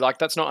fine, like,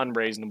 that's not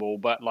unreasonable,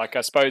 but, like,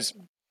 I suppose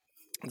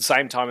at the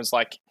same time, it's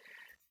like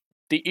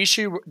the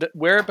issue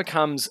where it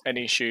becomes an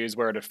issue is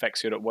where it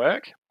affects you at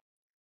work,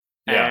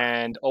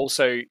 and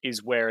also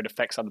is where it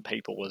affects other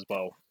people as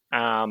well.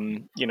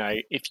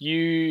 If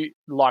you,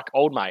 like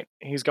old mate,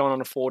 he's going on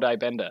a 4-day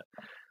bender,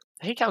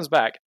 he comes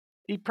back.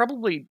 He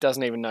probably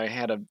doesn't even know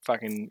how to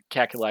fucking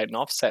calculate an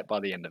offset by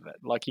the end of it.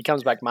 Like, he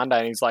comes back Monday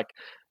and he's like,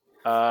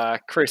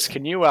 Chris,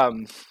 can you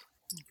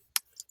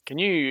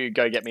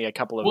go get me a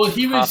couple of? Well,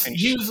 he was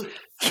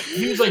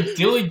like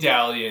dilly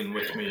dallying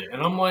with me,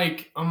 and I'm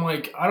like,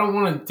 I don't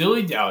want to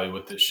dilly dally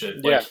with this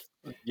shit. Like,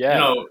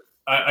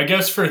 I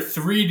guess for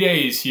 3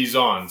 days he's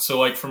on. So,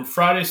 like, from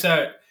Friday,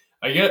 Saturday,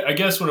 I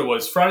guess what it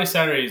was, Friday,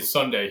 Saturday, and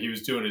Sunday he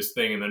was doing his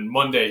thing, and then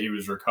Monday he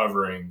was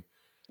recovering.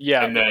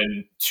 Yeah. And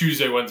then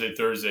Tuesday, Wednesday,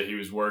 Thursday he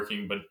was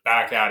working, but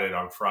back at it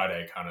on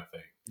Friday, kind of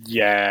thing.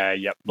 Yeah.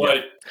 Yep.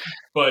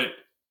 But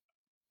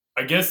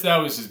I guess that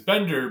was his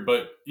bender.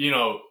 But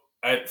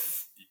at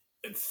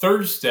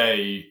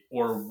Thursday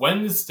or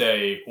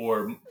Wednesday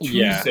or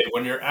Tuesday,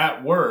 when you're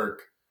at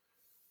work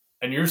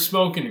and you're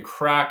smoking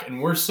crack,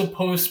 and we're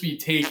supposed to be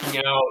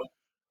taking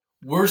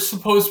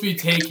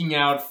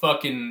out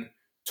fucking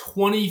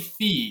 20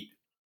 feet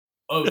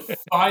of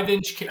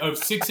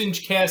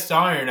 6-inch cast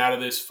iron out of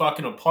this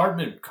fucking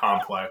apartment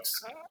complex.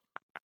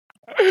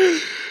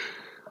 That'd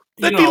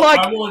be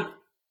like,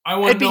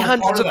 it'd be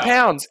hundreds of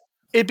pounds.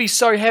 It'd be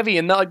so heavy,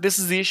 and like, this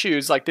is the issue.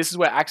 Is like, this is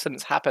where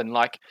accidents happen.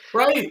 Like,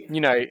 right?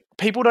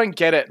 People don't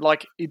get it.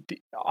 Like,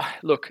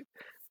 look,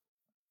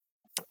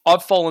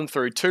 I've fallen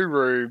through 2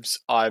 roofs.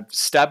 I've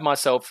stabbed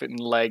myself in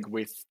the leg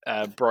with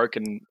a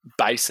broken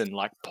basin,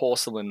 like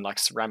porcelain, like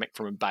ceramic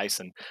from a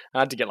basin.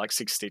 I had to get like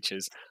 6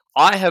 stitches.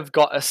 I have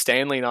got a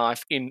Stanley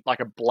knife in, like,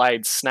 a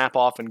blade snap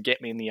off and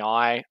get me in the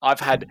eye. I've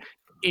had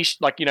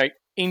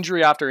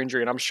injury after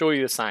injury, and I'm sure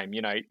you're the same.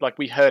 Like,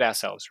 we hurt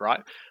ourselves, right?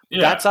 Yeah.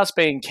 That's us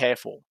being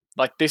careful.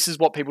 Like, this is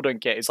what people don't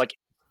get. Is like,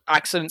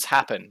 accidents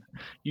happen.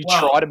 You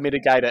try to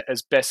mitigate it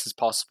as best as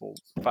possible.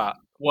 But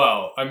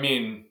I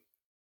mean,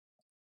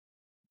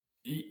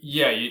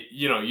 yeah,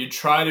 you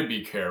try to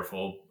be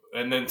careful,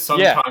 and then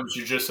sometimes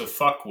you're just a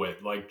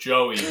fuckwit, like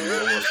Joey, who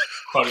almost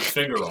cut his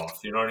finger off.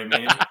 You know what I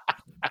mean?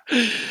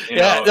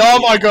 Oh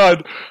my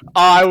God,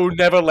 I will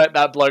never let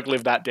that bloke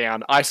live that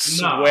down. I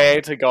swear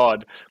to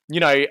God.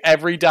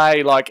 Every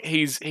day, like,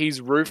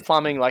 he's roof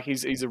plumbing, like,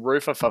 he's a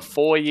roofer for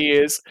 4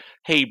 years.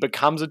 He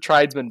becomes a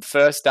tradesman,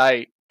 first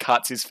day,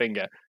 cuts his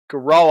finger.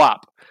 Grow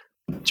up.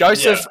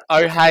 Joseph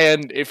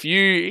O'Hayan, if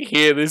you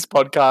hear this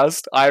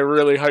podcast, I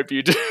really hope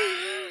you do.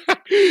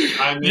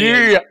 I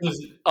mean,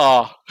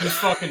 just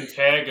fucking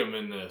tag him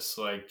in this.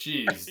 Like,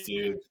 geez,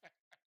 dude.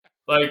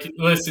 Like,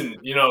 listen,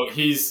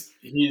 he's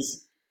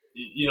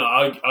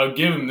I'll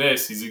give him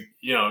this. He's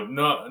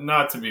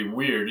not to be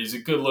weird. He's a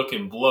good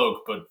looking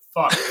bloke, but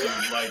fuck,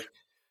 dude, like,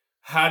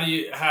 how do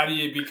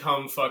you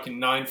become fucking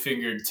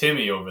 9-fingered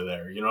Timmy over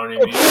there? You know what I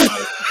mean?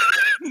 Like,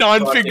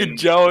 9-fingered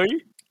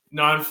Joey.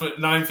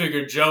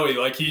 9-fingered Joey.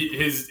 Like,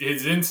 his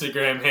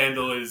Instagram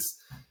handle is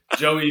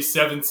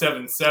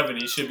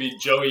Joey777. He should be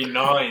Joey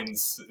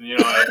Nines. After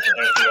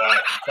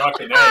that,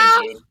 fucking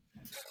A,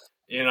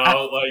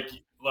 dude.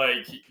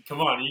 Like, come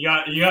on, you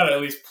got to at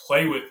least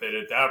play with it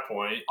at that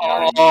point. You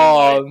know what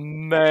I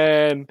mean?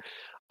 Man,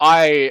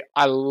 I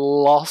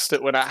lost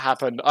it when it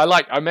happened. I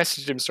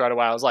messaged him straight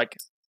away. I was like,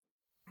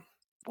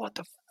 "What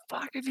the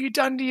fuck have you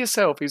done to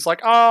yourself?" He's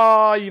like,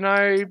 "Oh,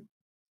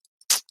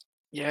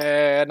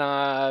 yeah,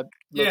 nah."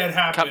 Look, it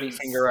happens. Cut me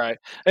finger out.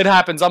 It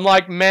happens. I'm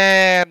like,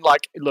 man,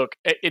 like, look,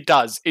 it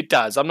does. It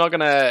does. I'm not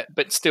gonna,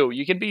 but still,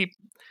 you can be.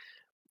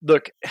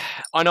 Look,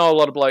 I know a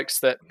lot of blokes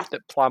that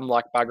plumb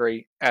like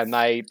buggery, and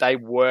they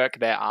work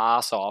their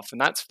ass off, and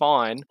that's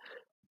fine.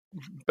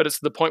 But it's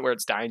to the point where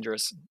it's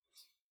dangerous.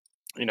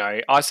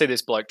 I see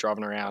this bloke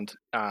driving around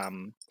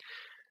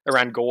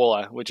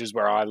Gawler, which is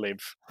where I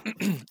live.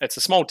 It's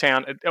a small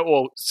town.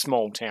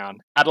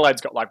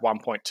 Adelaide's got like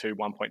 1.2,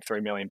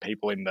 1.3 million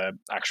people in the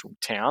actual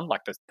town,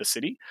 like the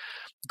city.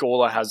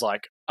 Gawler has,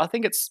 like, I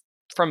think it's,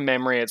 from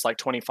memory, it's like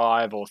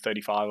 25 or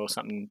 35 or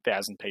something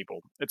thousand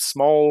people. It's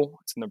small.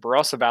 It's in the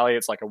Barossa Valley.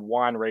 It's like a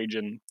wine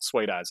region,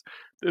 sweet as.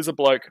 There's a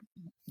bloke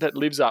that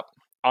lives up,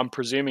 I'm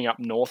presuming, up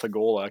north of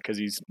Gawler, because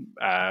he's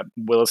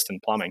Williston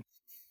Plumbing.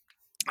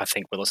 I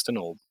think Williston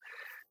or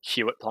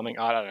Hewitt Plumbing.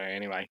 I don't know.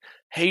 Anyway,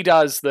 he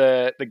does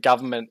the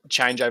government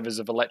changeovers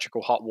of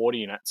electrical hot water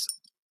units.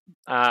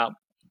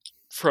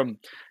 from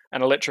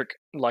an electric,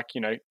 like,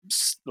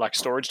 like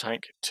storage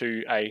tank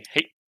to a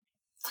heat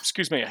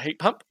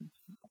pump.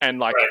 And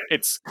like,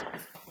 Right.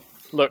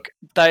 look,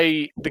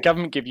 the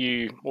government give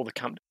you, or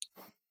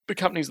the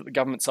companies that the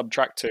government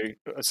subcontract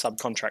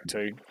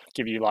to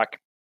give you, like,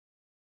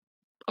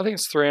 I think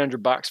it's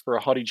 $300 for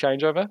a hottie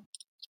changeover.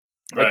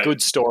 A Right.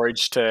 good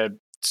storage to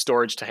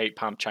heat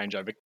pump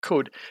changeover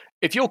could,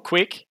 if you're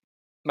quick,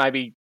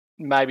 maybe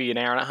an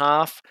hour and a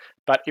half.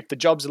 But if the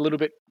job's a little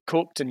bit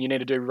cooked and you need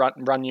to do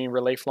run new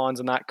relief lines,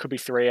 and that could be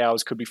 3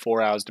 hours, could be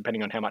 4 hours,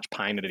 depending on how much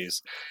pain it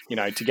is,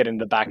 to get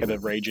into the back of the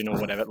region or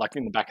whatever, like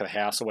in the back of the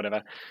house or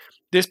whatever.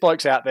 This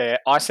bloke's out there.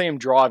 I see him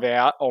drive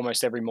out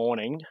almost every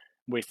morning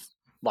with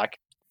like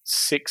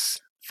six,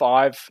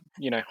 five,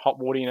 hot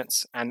water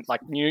units and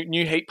like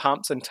new heat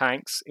pumps and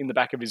tanks in the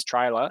back of his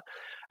trailer,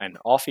 and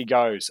off he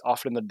goes,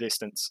 off in the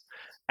distance.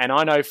 And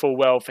I know full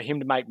well, for him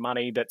to make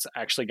money that's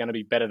actually going to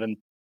be better than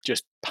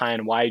just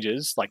paying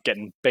wages, like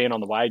being on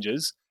the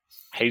wages,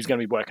 he's going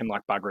to be working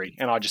like buggery.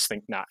 And I just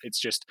think, nah, it's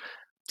just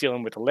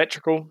dealing with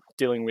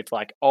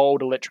like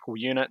old electrical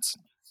units,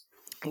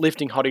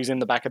 lifting hotties in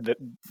the back of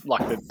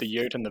the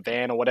ute and the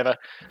van or whatever.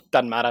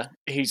 Doesn't matter.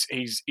 He's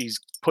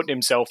putting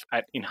himself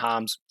in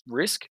harm's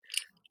risk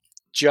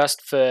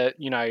just for,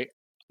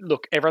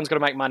 look, everyone's got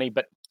to make money,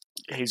 but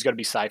he's got to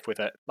be safe with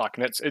it. Like,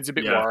 and it's a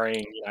bit Yeah.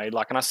 worrying,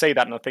 like, and I see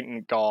that and I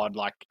think, God,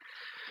 like,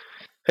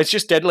 it's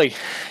just deadly.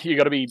 You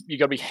got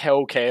to be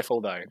hell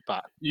careful though.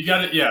 But You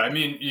got it. Yeah, I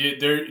mean,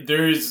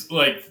 there is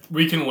like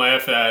we can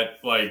laugh at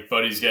like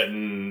buddies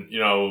getting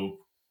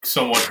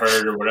somewhat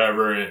hurt or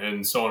whatever,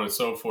 and so on and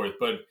so forth.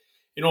 But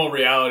in all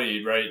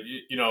reality, right?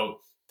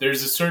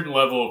 There's a certain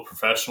level of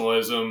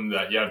professionalism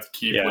that you have to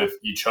keep yeah, with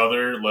each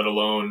other, let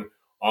alone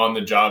on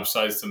the job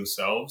sites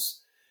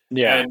themselves.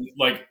 yeah, And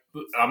like,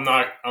 I'm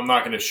not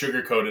going to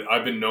sugarcoat it.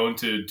 I've been known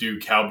to do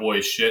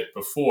cowboy shit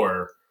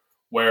before,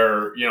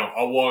 where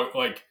I'll walk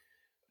like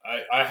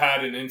I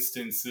had an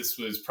instance. This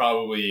was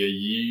probably a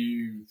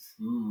year.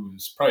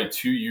 It's probably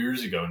 2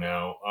 years ago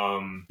now.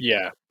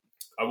 yeah.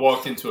 I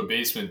walked into a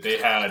basement. They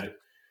had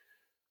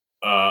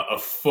a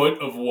foot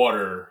of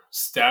water,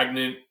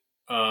 stagnant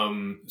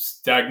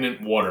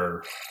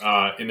water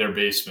in their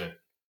basement,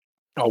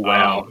 Oh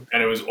wow.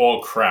 and it was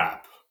all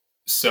crap.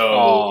 So it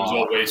was Oh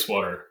all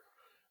wastewater.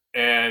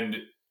 And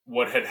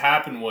what had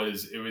happened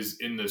was it was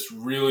in this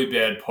really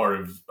bad part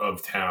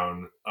of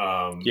town.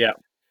 yeah,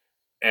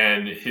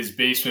 And his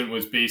basement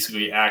was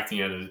basically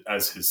acting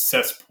as his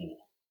cesspool.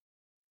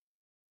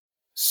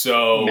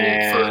 So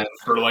man.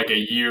 for like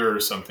a year or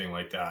something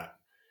like that.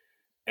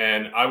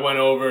 And I went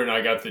over and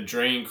I got the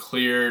drain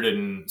cleared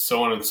and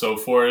so on and so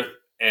forth.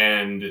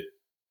 And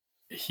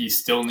he was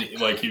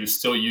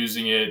still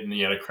using it, and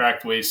he had a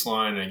cracked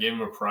waistline. And I gave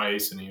him a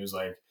price, and he was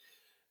like,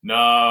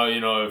 "No,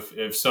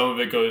 if some of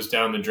it goes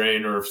down the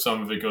drain or if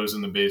some of it goes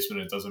in the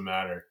basement, it doesn't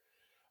matter."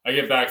 I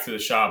get back to the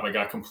shop. I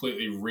got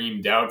completely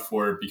reamed out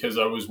for it because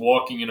I was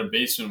walking in a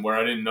basement where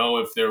I didn't know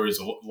if there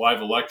was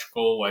live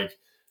electrical. Like,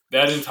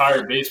 that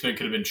entire basement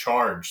could have been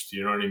charged.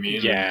 You know what I mean?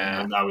 And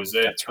Yeah, then that was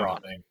it, that's kind right.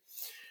 of thing.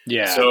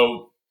 Yeah,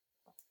 So,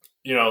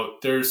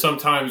 there's some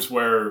times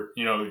where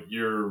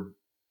you're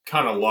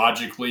kind of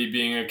logically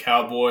being a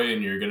cowboy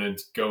and you're gonna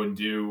go and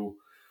do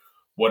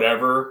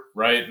whatever,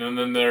 right? And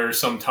then there are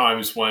some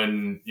times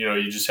when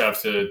you just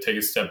have to take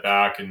a step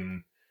back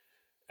and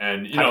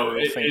have a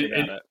real think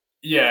about it.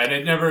 yeah, and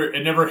it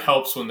never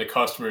helps when the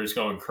customer is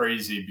going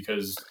crazy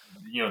because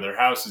their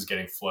house is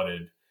getting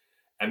flooded,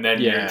 and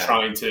then you're Yeah,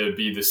 trying to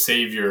be the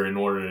savior in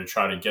order to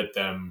try to get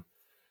them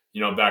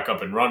back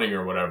up and running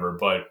or whatever.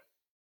 But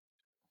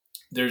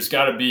there's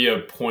got to be a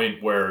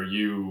point where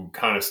you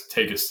kind of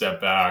take a step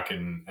back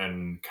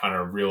and kind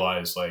of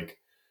realize like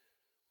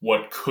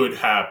what could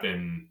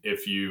happen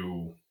if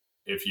you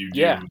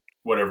yeah. do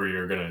whatever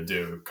you're gonna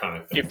do,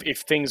 kind of thing. If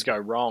things go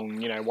wrong,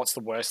 what's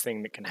the worst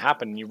thing that can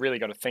happen? You really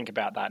got to think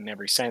about that in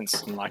every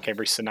sense and like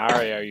every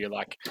scenario. You're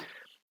like,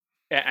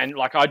 and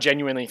like I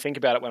genuinely think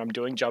about it when I'm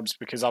doing jobs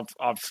because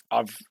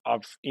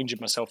I've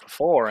injured myself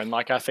before, and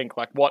like I think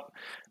like what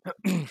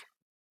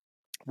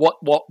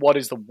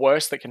is the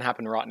worst that can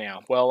happen right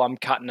now? Well, I'm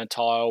cutting a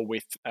tile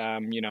with a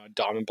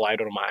diamond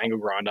blade on my angle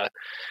grinder,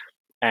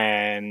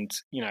 and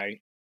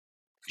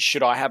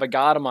should I have a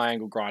guard on my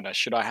angle grinder?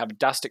 Should I have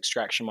dust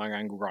extraction on my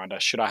angle grinder?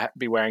 Should I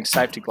be wearing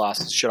safety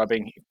glasses? Should I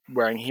be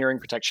wearing hearing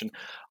protection?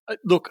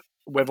 Look,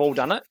 we've all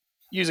done it.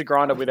 Use a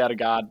grinder without a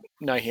guard,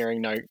 no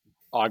hearing, no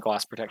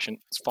eyeglass protection.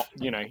 It's fine,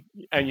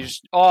 and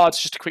it's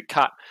just a quick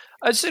cut.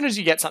 As soon as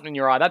you get something in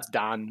your eye, that's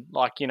done.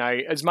 Like,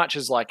 as much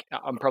as like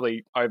I'm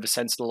probably over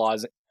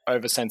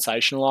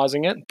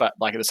sensationalizing it, but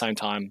like at the same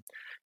time,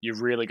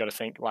 you've really got to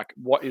think like,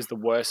 what is the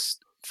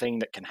worst thing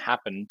that can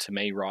happen to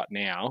me right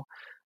now?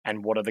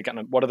 And what are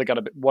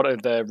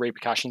the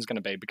repercussions going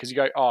to be? Because you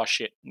go, oh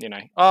shit,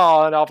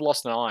 oh, I've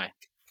lost an eye.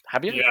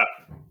 Have you? Yeah,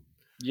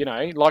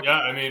 Like, yeah.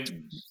 I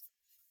mean,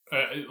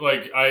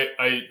 like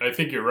I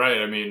think you're right.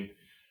 I mean,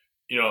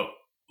 you know,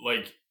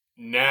 like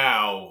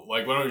now,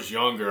 like when I was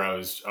younger, I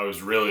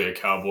was really a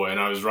cowboy, and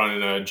I was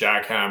running a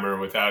jackhammer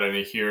without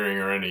any hearing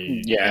or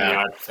any Yeah,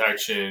 eye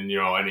protection,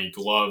 any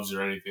gloves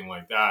or anything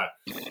like that,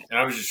 and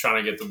I was just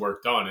trying to get the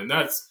work done. And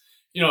that's,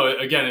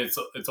 again,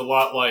 it's a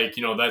lot like,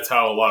 that's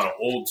how a lot of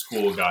old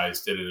school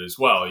guys did it as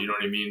well. You know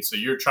what I mean? So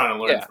you're trying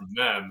to learn yeah, from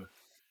them.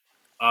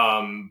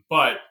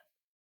 But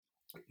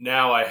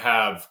now I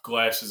have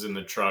glasses in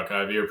the truck. I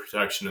have ear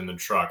protection in the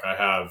truck. I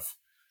have,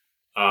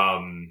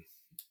 um,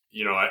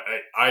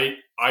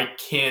 I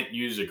can't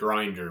use a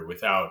grinder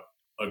without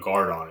a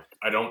guard on it.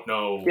 I don't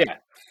know yeah.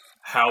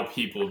 how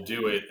people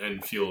do it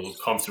and feel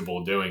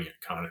comfortable doing it,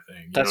 kind of thing.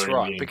 You know That's what I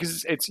right. mean?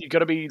 Because it's you got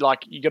to be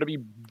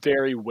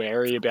very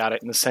wary about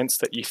it in the sense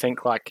that you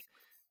think like,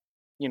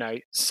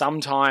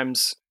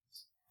 sometimes,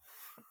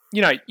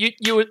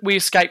 we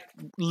escape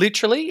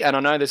literally, and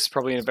I know this is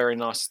probably a very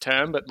nice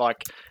term, but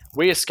like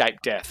we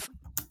escape death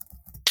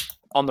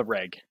on the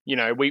reg.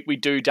 We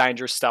do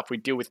dangerous stuff. We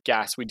deal with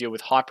gas. We deal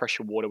with high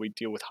pressure water. We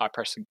deal with high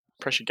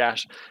pressure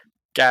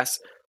gas,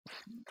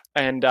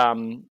 and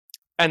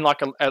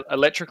like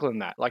electrical in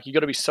that. Like you got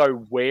to be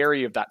so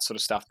wary of that sort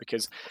of stuff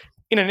because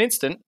in an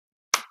instant,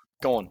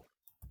 gone.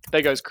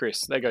 There goes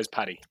Chris. There goes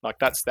Paddy. Like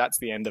that's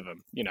the end of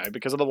them.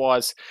 Because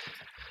otherwise,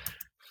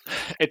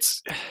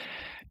 it's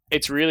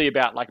it's really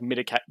about like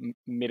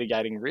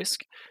mitigating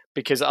risk.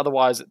 Because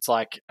otherwise, it's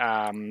like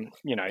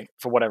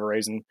for whatever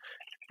reason,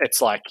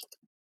 it's like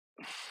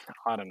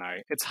I don't know.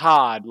 It's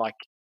hard. Like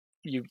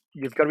you've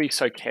got to be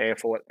so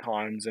careful at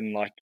times, and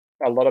like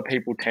a lot of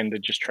people tend to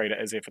just treat it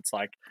as if it's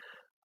like,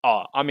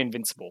 oh, I'm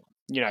invincible.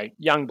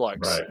 Young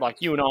blokes Right. like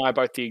you and I are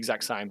both the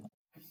exact same.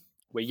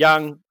 We're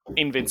young,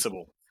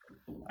 invincible,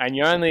 and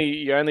you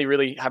only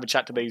really have a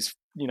chat to these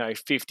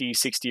 50,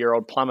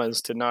 60-year-old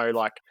plumbers to know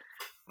like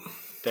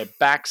their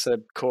backs are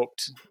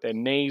cooked, their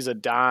knees are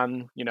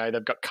done,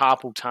 they've got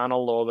carpal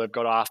tunnel or they've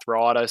got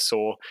arthritis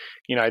or,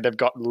 they've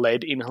got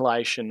lead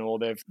inhalation or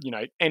they've,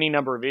 any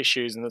number of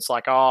issues. And it's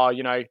like, oh,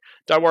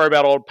 don't worry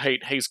about old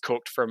Pete. He's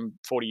cooked from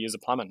 40 years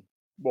of plumbing.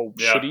 Well,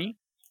 Yeah. should he?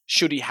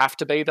 Should he have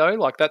to be though?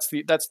 Like that's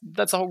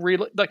the whole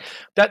real like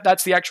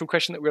that's the actual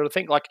question that we ought to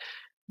think. Like,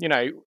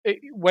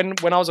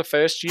 when I was a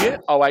first year,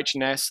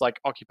 OH&S, like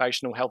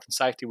occupational health and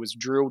safety, was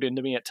drilled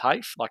into me at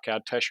TAFE, like our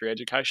tertiary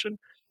education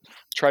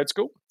trade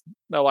school.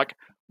 They're like,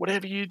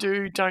 whatever you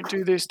do, don't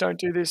do this, don't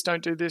do this,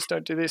 don't do this,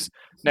 don't do this.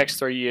 Next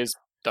 3 years,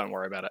 don't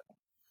worry about it.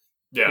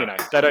 Yeah.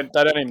 They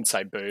don't even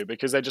say boo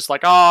because they're just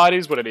like, oh, it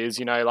is what it is.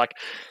 Like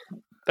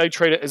they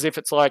treat it as if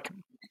it's like,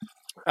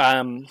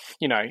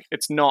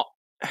 it's not.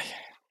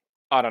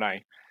 I don't know.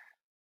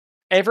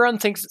 Everyone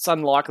thinks it's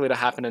unlikely to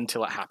happen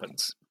until it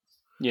happens.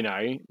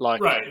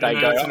 Like Right. And they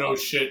then go, it's an oh, oh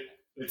shit.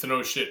 It's an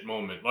oh shit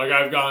moment. Like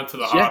I've gone to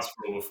the yeah,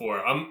 hospital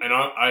before.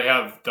 I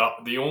have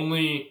the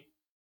only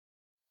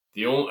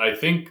I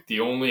think the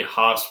only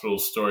hospital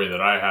story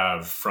that I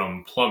have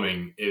from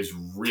plumbing is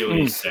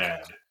really mm,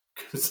 sad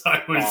because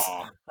I was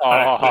oh,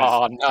 I was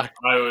oh no,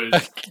 I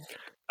was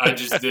I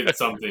just did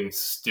something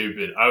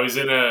stupid. I was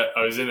in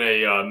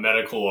a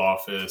medical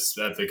office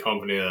at the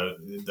company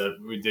that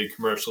we did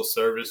commercial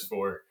service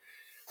for,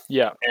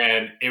 yeah,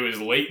 and it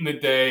was late in the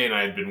day, and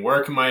I had been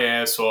working my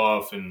ass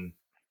off, and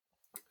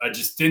I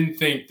just didn't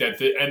think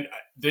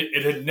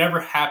it had never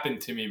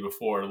happened to me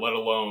before, let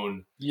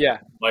alone yeah,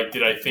 like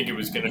did I think it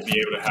was going to be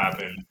able to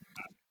happen.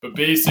 But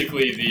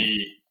basically,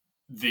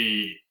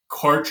 the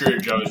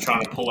cartridge I was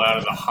trying to pull out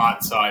of the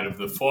hot side of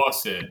the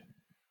faucet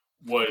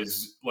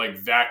was like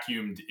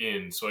vacuumed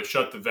in. So I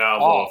shut the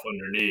valve oh, off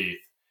underneath,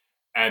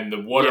 and the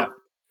yeah,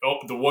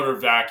 water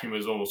vacuum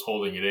is almost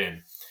holding it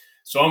in.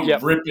 So I'm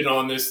yep, ripping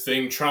on this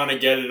thing, trying to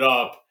get it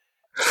up,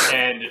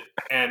 and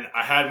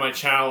I had my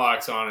channel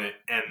locks on it,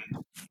 and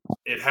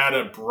it had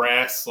a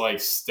brass like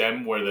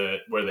stem where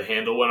the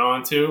handle went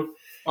onto,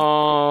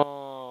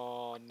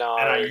 oh and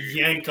I no,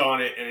 yank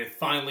on it, and it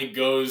finally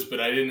goes, but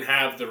I didn't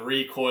have the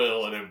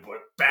recoil, and it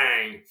went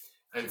bang,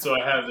 and so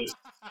I have this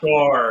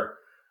scar.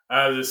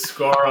 I have this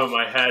scar on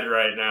my head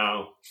right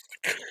now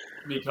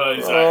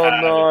because oh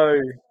no.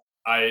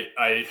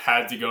 I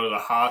had to go to the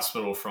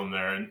hospital from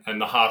there, and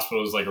the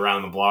hospital was like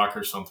around the block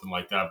or something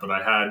like that. But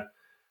I had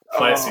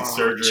plastic Oh,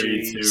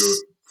 surgery to jeez.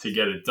 to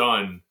get it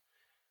done,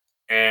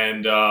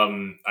 and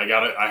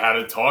I had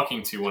a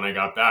talking to when I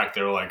got back.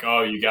 They were like,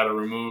 "Oh, you got to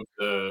remove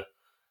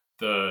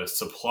the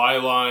supply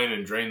line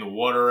and drain the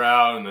water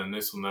out, and then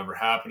this will never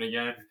happen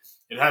again."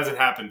 It hasn't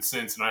happened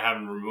since, and I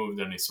haven't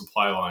removed any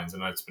supply lines,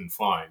 and that's been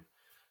fine.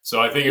 So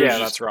I think it was Yeah,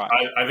 that's just right.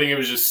 I think it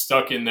was just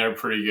stuck in there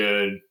pretty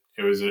good.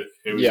 It was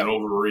Yeah. an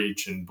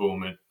overreach, and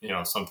boom,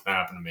 something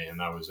happened to me, and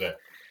that was it.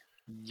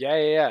 Yeah,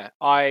 yeah, yeah.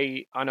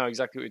 I know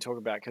exactly what you're talking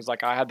about because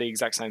like I had the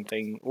exact same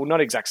thing. Well,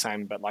 not exact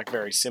same, but like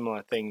very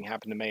similar thing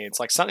happened to me. It's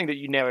like something that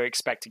you never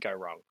expect to go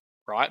wrong,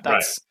 right?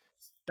 Right.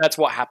 That's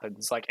what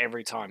happens like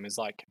every time is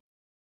like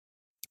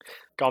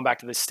going back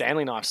to this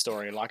Stanley knife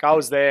story, like I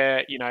was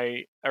there,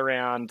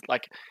 around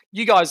like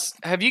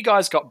have you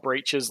guys got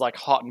breaches like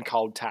hot and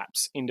cold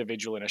taps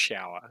individual in a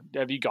shower?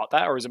 Have you got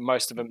that, or is it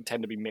most of them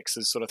tend to be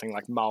mixes, sort of thing,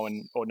 like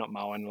Moen or not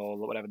Moen or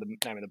whatever the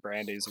name of the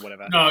brand is or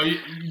whatever? No,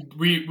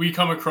 we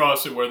come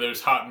across it where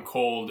there's hot and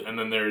cold, and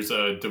then there's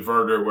a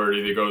diverter where it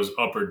either goes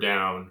up or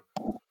down,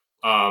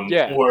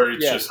 Yeah, or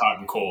it's yeah, just hot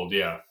and cold.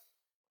 Yeah,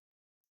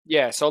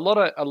 yeah. So a lot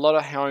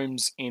of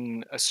homes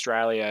in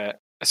Australia,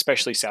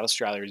 especially South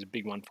Australia, is a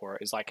big one for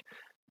it. Is like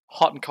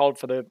hot and cold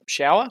for the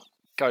shower,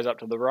 goes up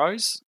to the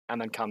rose, and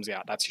then comes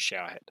out. That's your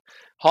shower head.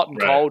 Hot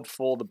and right, cold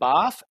for the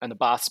bath, and the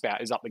bath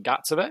spout is up the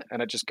guts of it,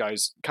 and it just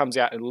comes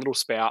out in a little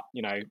spout,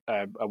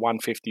 a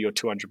 150 or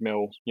 200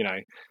 mil,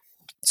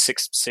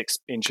 6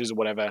 inches or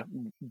whatever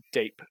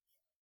deep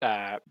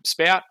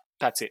spout.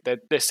 That's it.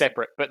 They're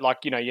separate, but like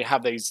you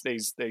have these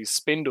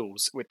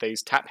spindles with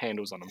these tap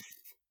handles on them,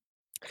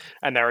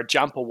 and they're a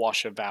jumper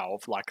washer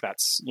valve. Like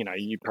that's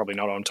you probably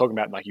know what I'm talking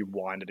about. Like you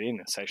wind it in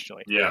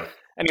essentially. yeah,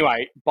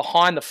 Anyway,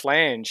 behind the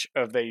flange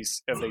of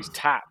these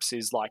taps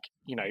is like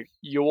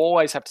you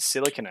always have to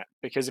silicon it,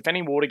 because if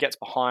any water gets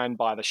behind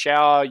by the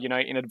shower,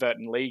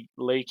 inadvertently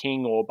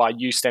leaking, or by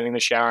you standing in the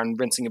shower and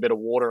rinsing a bit of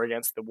water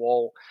against the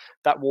wall,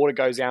 that water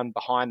goes down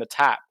behind the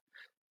tap.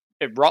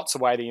 It rots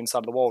away the inside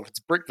of the wall. If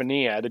it's brick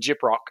veneer, the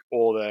gyprock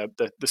or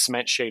the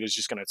cement sheet is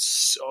just going to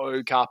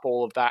soak up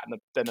all of that, and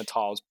then the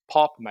tiles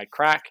pop and they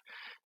crack.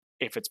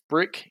 If it's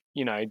brick,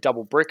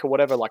 double brick or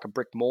whatever, like a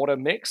brick mortar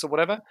mix or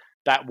whatever,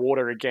 that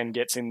water again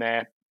gets in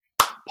there,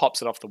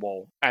 pops it off the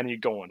wall, and you're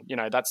gone.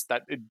 That's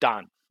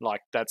done.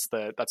 Like that's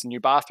a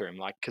new bathroom.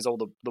 Like, because all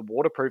the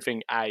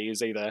waterproofing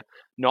is either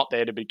not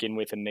there to begin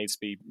with and needs to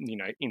be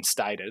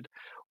instated,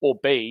 or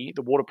B,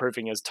 the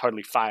waterproofing has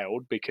totally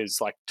failed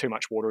because like too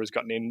much water has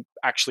gotten in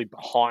actually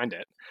behind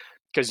it.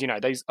 Because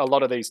a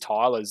lot of these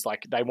tilers,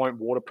 like they won't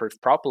waterproof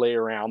properly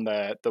around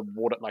the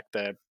water, like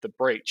the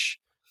breach,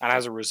 and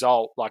as a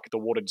result, like the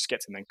water just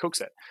gets in and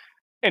cooks it.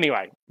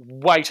 Anyway,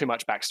 way too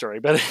much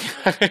backstory, but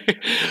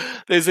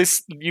there's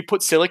this. You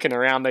put silicon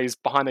around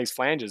behind these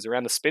flanges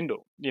around the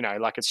spindle.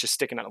 Like it's just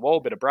sticking at the wall,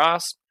 bit of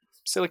brass,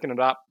 silicon it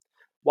up,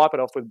 wipe it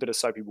off with a bit of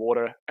soapy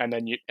water, and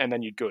then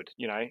you're good.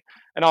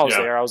 And I was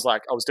yeah. there. I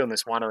was doing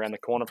this one around the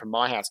corner from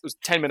my house. It was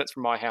 10 minutes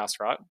from my house,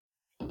 right?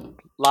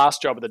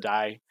 Last job of the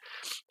day.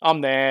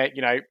 I'm there,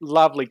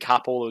 lovely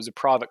couple. It was a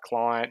private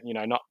client,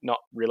 not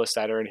real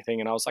estate or anything.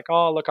 And I was like,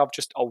 oh look,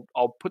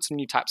 I'll put some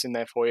new taps in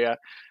there for you.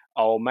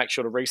 I'll make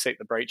sure to reseat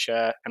the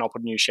breacher, and I'll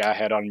put a new shower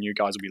head on, and you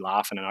guys will be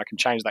laughing, and I can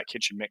change that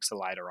kitchen mixer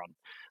later on.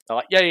 They're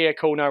like, yeah,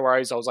 cool, no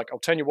worries. I was like, I'll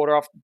turn your water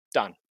off.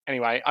 Done.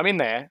 Anyway, I'm in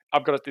there.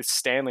 I've got this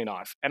Stanley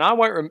knife, and I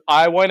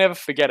won't ever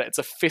forget it. It's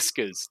a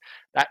Fiskars,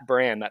 that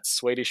brand, that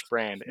Swedish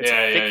brand. It's a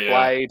Yeah, yeah, thick yeah.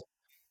 blade,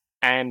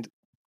 and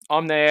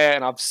I'm there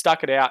and I've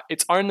stuck it out.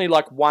 It's only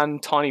like one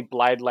tiny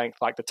blade length,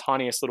 like the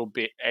tiniest little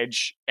bit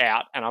edge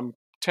out, and I'm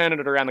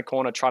turning it around the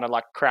corner trying to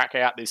like crack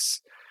out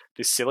this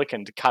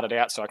silicon to cut it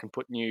out so I can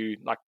put new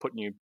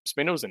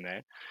spindles in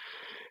there.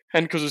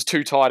 And because it was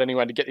too tight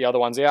anyway to get the other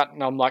ones out,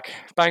 and I'm like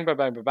bang, bang,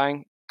 bang, bang,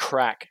 bang,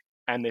 crack,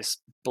 and this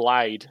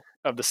blade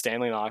of the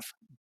Stanley knife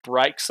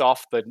breaks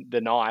off the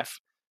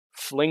knife,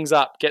 flings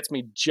up, gets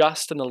me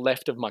just on the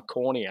left of my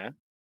cornea.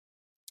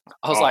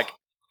 I was Oh, like,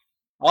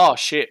 oh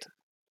shit.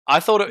 I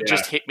thought it yeah,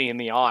 just hit me in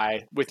the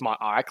eye with my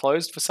eye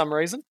closed for some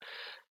reason.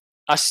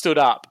 I stood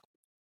up,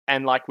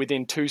 and like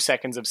within 2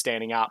 seconds of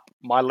standing up,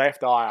 my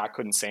left eye I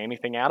couldn't see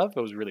anything out of. It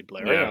was really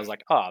blurry. I yeah, was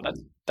like, oh,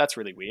 that's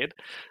really weird.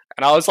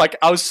 And I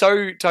was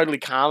so totally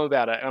calm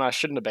about it, and I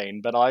shouldn't have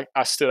been, but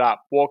I stood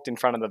up, walked in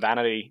front of the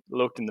vanity,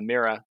 looked in the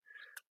mirror.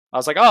 I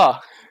was like, oh,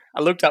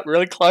 I looked up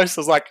really close.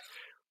 I was like,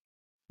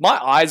 my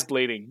eye's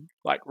bleeding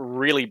like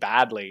really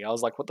badly. I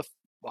was like, what the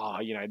oh,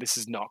 this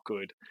is not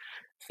good.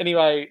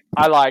 Anyway,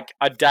 I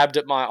dabbed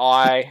at my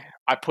eye.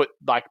 I put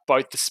like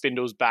both the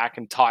spindles back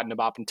and tightened them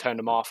up and turned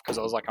them off because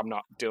I was like, I'm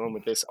not dealing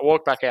with this. I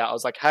walked back out. I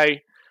was like,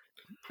 hey,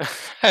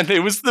 and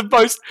it was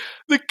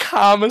the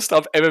calmest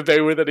I've ever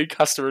been with any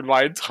customer in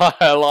my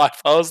entire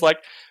life. I was like,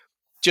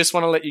 just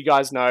want to let you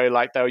guys know,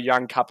 like they were a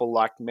young couple,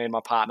 like me and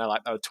my partner,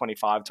 like they were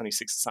 25,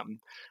 26 or something.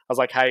 I was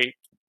like, hey,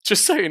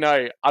 just so you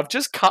know, I've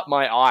just cut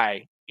my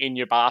eye in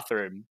your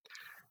bathroom.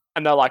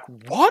 And they're like,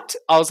 what?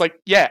 I was like,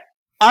 yeah,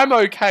 I'm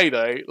okay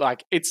though.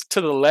 Like it's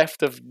to the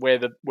left of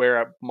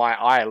where my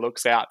eye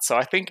looks out. So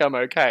I think I'm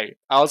okay.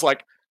 I was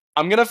like,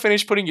 I'm going to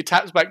finish putting your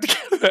taps back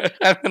together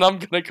and then I'm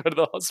going to go to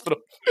the hospital.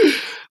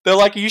 They're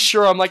like, are you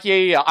sure? I'm like,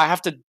 yeah. I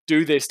have to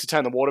do this to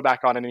turn the water back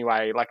on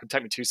anyway. Like it'll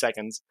take me 2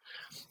 seconds.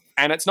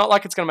 And it's not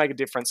like it's going to make a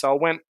difference. So I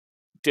went,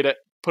 did it,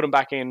 put them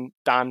back in,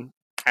 done.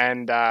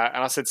 And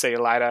I said, see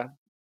you later.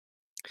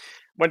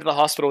 Went to the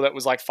hospital that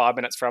was like 5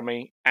 minutes from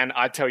me. And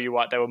I tell you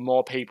what, there were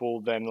more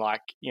people than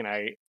like,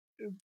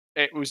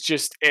 It was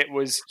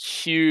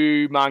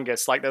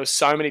humongous. Like, there was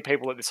so many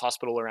people at this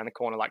hospital around the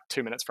corner, like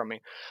 2 minutes from me.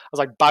 I was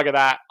like, bugger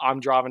that.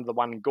 I'm driving to the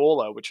one in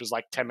Gawler, which was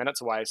like 10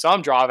 minutes away. So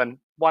I'm driving,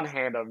 one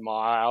hand over my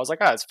eye. I was like,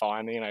 oh, it's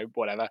fine,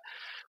 whatever.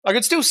 I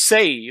could still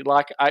see,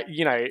 but I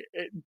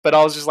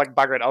was just like,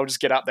 bugger it. I'll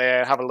just get up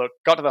there, have a look.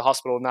 Got to the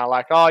hospital, and they're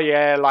like, oh,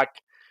 yeah, like,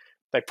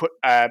 they put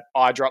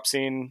eye drops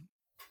in.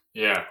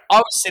 Yeah. I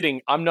was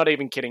sitting, I'm not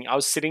even kidding, I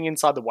was sitting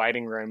inside the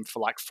waiting room for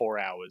like 4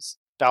 hours.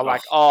 They're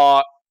like,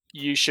 oh,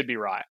 you should be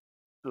right.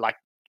 Like,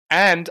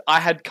 and I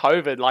had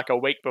COVID like a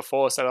week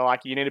before, so they're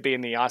like, you need to be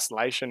in the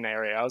isolation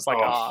area. I was like,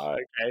 oh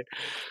okay.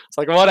 It's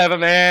like, whatever,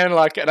 man.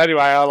 Like, and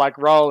anyway, I like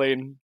roll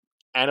in,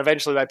 and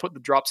eventually they put the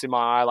drops in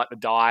my eye, like the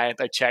dye.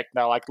 They checked.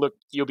 They're like, look,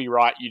 you'll be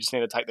right. You just need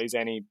to take these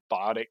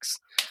antibiotics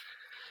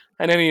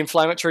and any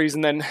inflammatories,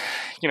 and then,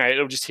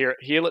 it'll just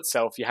heal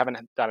itself. You haven't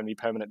done any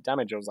permanent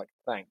damage. I was like,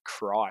 thank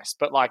Christ.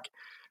 But like,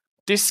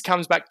 this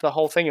comes back to the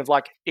whole thing of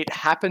like, it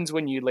happens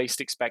when you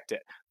least expect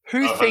it.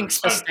 Who 100%.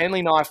 thinks a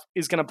Stanley knife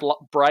is going to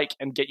break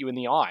and get you in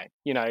the eye?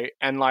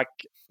 And like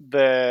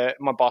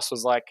my boss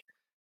was like,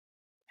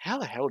 how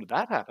the hell did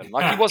that happen?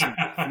 Like, he wasn't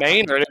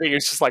mean or anything. He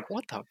was just like,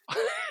 what the?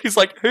 He's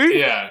like, who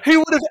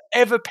would have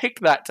ever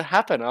picked that to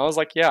happen? I was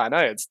like, yeah, I know,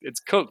 it's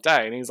cooked,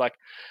 eh? And he's like,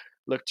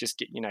 look, just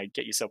get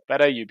yourself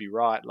better. You'd be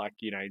right. Like,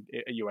 are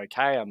you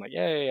okay? I'm like,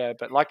 yeah.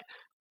 But like,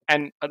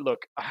 and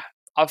look,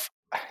 like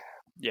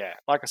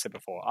I said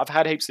before, I've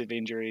had heaps of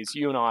injuries.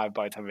 You and I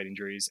both have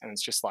injuries, and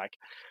it's just like,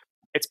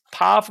 it's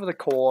par for the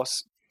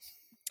course.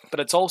 But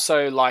it's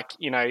also like,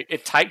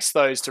 it takes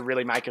those to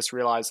really make us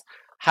realize,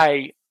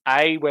 hey,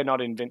 A, we're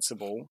not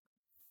invincible,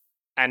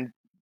 and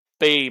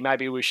B,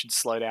 maybe we should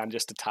slow down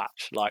just a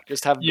touch. Like,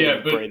 just have a bit of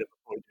a breather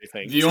before we do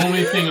things. The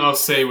only thing I'll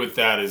say with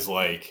that is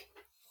like,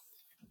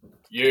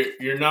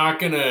 you're not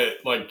gonna,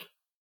 like,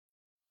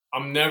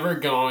 I'm never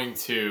going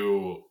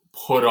to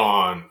put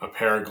on a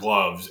pair of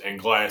gloves and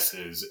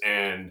glasses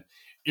and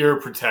ear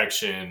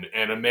protection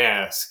and a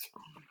mask,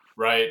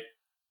 right?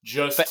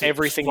 Just for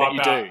everything that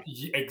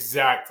you do.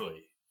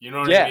 Exactly. You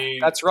know what I mean? Yeah,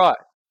 that's right.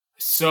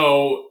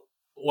 So,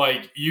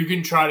 like, you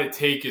can try to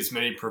take as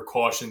many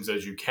precautions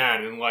as you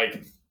can. And,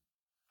 like,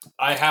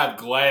 I have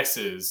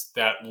glasses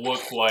that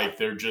look like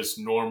they're just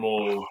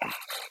normal,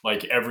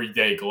 like,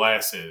 everyday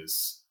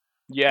glasses.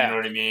 Yeah. You know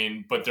what I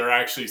mean? But they're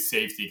actually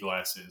safety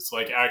glasses.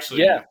 Like,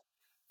 actually,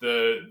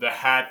 the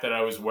hat that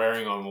I was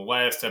wearing on the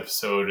last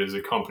episode is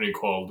a company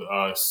called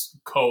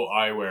Co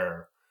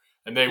Eyewear.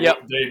 And they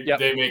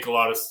make a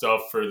lot of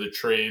stuff for the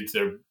trades.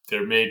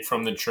 They're made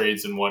from the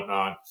trades and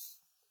whatnot,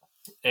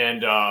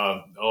 and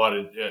a lot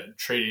of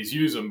tradies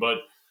use them. But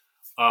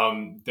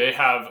they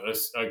have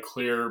a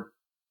clear,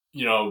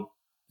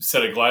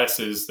 set of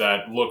glasses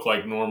that look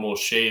like normal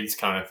shades,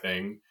 kind of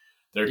thing.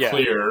 They're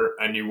clear,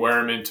 and you wear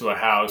them into a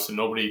house, and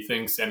nobody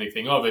thinks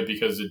anything of it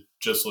because it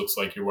just looks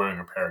like you're wearing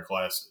a pair of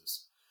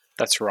glasses.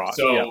 That's right.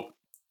 So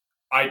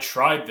I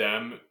tried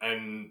them,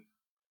 and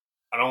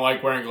I don't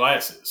like wearing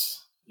glasses.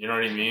 You know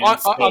what I mean?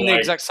 I'm the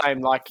exact same.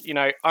 Like,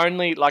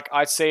 only, like,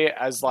 I see it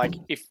as like,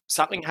 if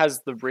something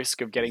has the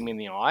risk of getting me in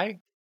the eye,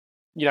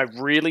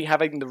 really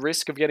having the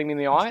risk of getting me in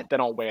the eye, then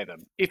I'll wear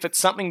them. If it's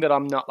something that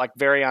I'm not, like,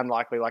 very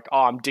unlikely, like,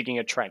 oh, I'm digging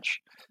a trench,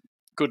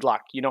 good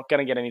luck. You're not going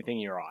to get anything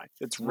in your eye.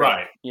 It's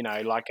right.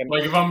 Like,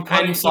 like if I'm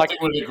cutting something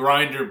with a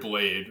grinder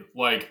blade,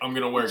 like, I'm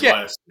going to wear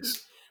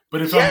glasses.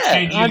 But if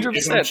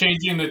I'm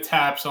changing the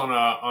taps on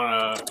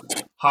a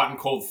hot and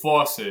cold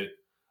faucet,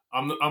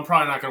 I'm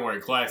probably not going to wear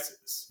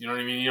glasses. You know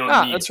what I mean? You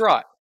don't need. That's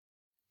right.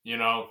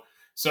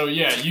 So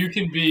yeah, you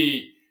could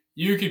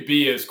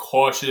be as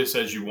cautious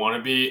as you want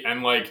to be,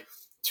 and like,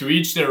 to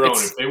each their own.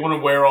 If they want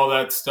to wear all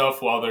that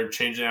stuff while they're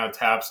changing out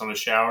taps on a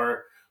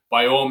shower,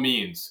 by all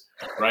means,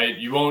 right?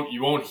 You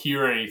won't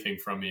hear anything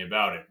from me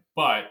about it.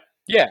 But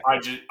yeah,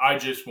 I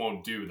just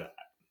won't do that.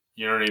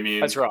 You know what I mean?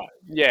 That's right.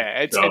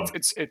 Yeah,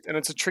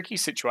 it's a tricky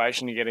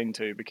situation to get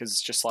into, because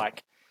it's just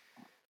like,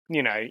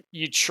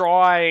 you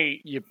try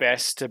your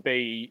best to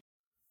be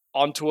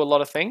onto a lot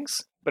of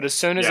things, but as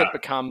soon as it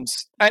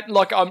becomes,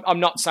 like, I'm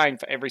not saying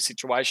for every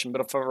situation,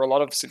 but for a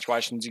lot of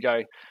situations, you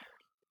go,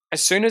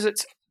 as soon as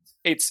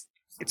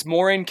it's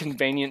more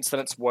inconvenience than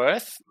it's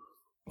worth,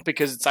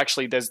 because it's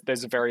actually,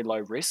 there's a very low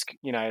risk,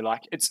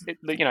 like,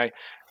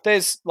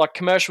 there's, like,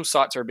 commercial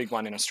sites are a big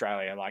one in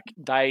Australia. Like,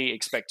 they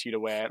expect you to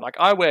wear, like,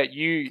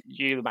 you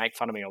make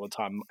fun of me all the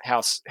time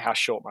how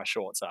short my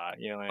shorts are,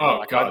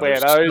 like, God, I wear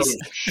those. So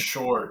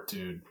short,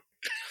 dude.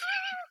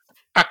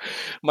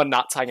 My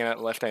nuts hanging out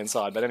the left hand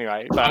side, but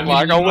anyway,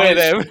 I'll wear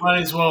them.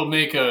 Might as well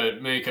make a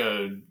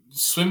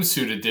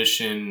swimsuit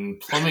edition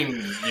plumbing,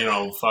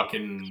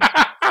 fucking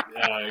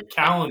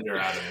calendar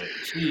out of it.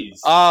 Jeez.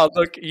 Oh,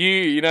 look,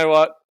 you know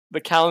what?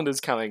 The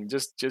calendar's coming.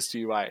 Just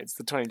you wait. It's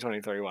the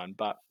 2023 one,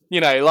 but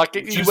like,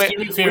 just do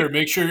me a favor.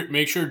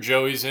 Make sure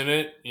Joey's in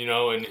it.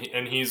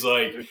 And he's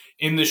like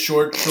in the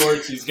short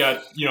shorts. He's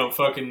got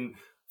fucking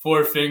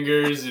 4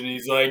 fingers, and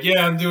he's like,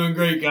 "Yeah, I'm doing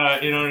great, guy."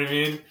 You know what I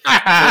mean?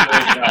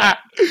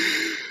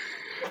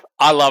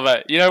 I love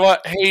it. You know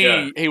what?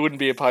 Yeah, He wouldn't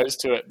be opposed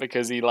to it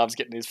because he loves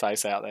getting his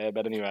face out there.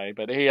 But anyway,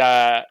 but he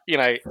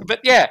but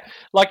yeah,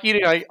 like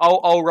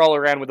I'll roll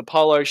around with a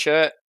polo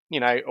shirt,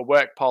 a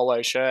work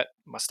polo shirt,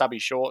 my stubby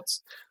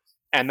shorts,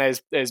 and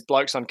there's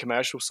blokes on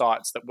commercial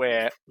sites that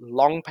wear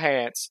long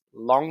pants,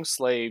 long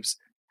sleeves,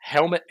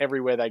 helmet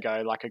everywhere they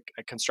go, like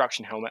a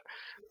construction helmet,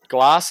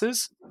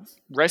 glasses,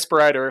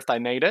 respirator if they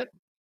need it,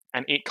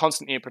 and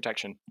constant ear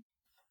protection.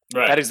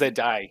 right. That is their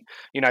day.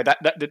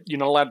 That you're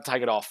not allowed to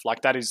take it off.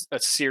 Like that is a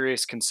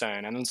serious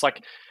concern, and it's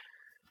like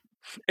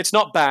it's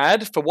not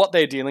bad for what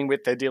they're dealing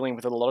with. They're dealing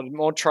with a lot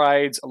more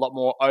trades, a lot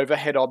more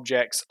overhead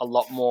objects, a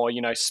lot more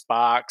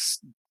sparks,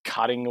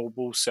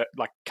 cuttable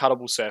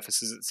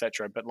surfaces,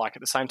 etc. But like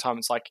at the same time,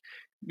 it's like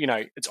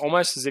it's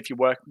almost as if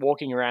you're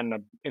walking around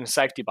in a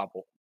safety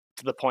bubble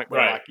to the point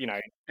where Right.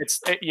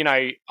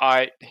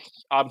 like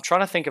I'm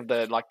trying to think of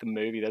the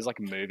movie. There's like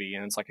a movie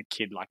and it's like a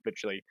kid like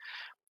literally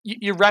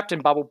you're wrapped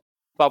in bubble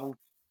It's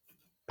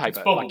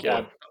paper. Bubble Like,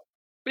 Boy.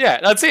 yeah,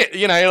 that's it.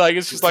 Like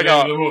it's just It's the like, name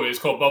of the movie. It's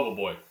called Bubble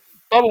Boy.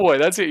 Bubble Boy.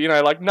 That's it.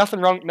 Like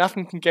nothing wrong,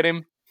 nothing can get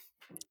him.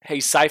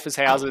 He's safe as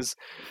houses,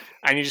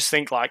 and you just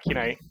think like,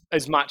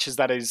 as much as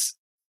that is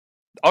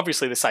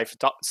obviously the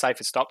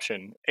safest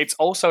option, it's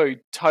also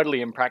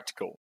totally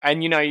impractical.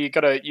 And you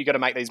gotta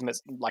make these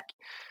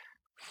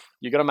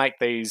you gotta make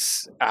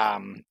these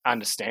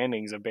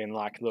understandings of being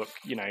like, look,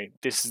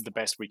 this is the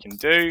best we can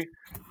do.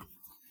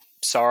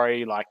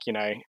 Sorry, but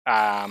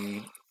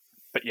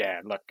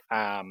yeah, look,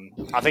 I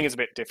think it's a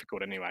bit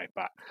difficult anyway.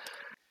 But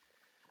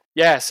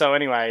yeah, so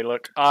anyway,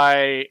 look,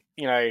 the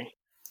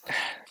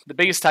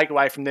biggest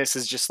takeaway from this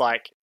is just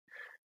like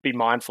be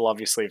mindful,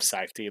 obviously, of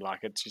safety. Like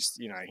it's just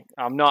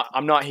I'm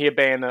not here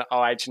being an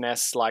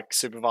OH&S like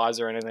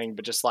supervisor or anything,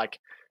 but just like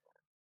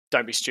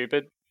don't be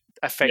stupid.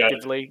 Yeah,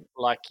 Effectively,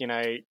 like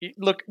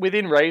look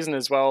within reason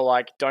as well.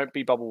 Like don't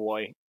be bubble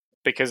boy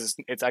because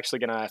it's actually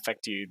going to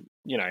affect you.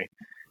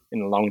 In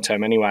the long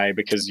term anyway,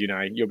 because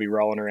you'll be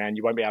rolling around,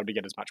 you won't be able to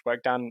get as much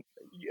work done.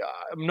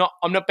 I'm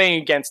not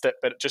being against it,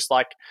 but just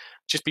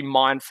be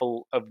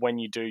mindful of when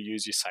you do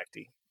use your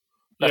safety.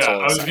 That's yeah.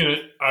 all I'll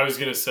say. I was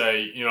gonna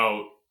say,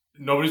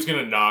 nobody's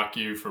gonna knock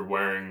you for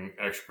wearing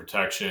extra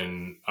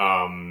protection.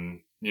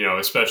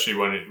 Especially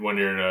when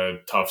you're in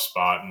a tough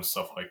spot and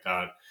stuff like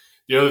that.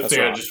 The other That's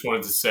thing I right. just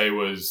wanted to say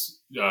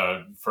was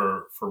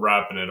for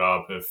wrapping it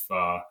up, if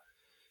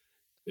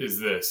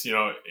is this,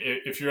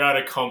 if you're at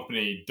a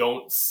company,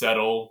 don't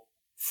settle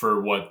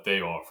for what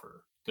they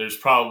offer. There's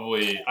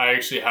probably, I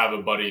actually have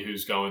a buddy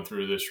who's going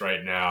through this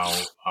right now,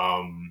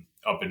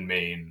 up in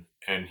Maine,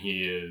 and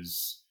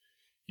he's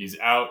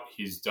out,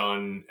 he's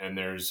done, and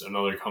there's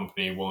another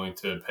company willing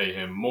to pay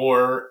him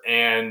more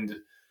and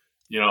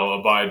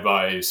abide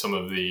by some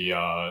of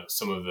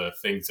the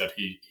things that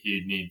he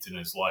needs in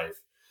his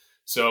life.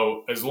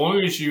 So as long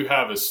as you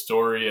have a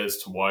story as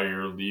to why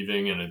you're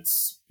leaving, and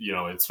it's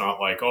not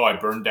like, oh, I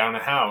burned down a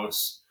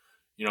house,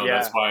 that's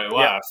Yeah. why I Yep.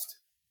 left.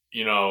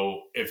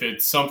 If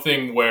it's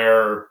something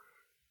where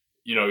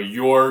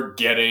you're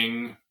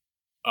getting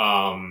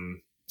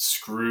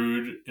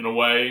screwed in a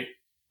way,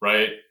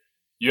 right?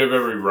 You have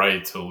every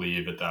right to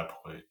leave at that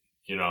point.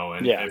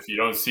 And Yeah. if you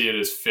don't see it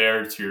as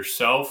fair to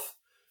yourself,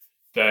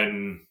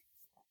 then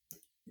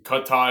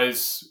cut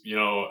ties,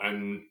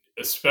 and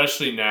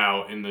especially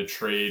now in the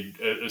trade,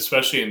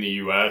 especially in the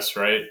US,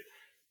 right?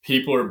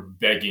 People are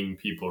begging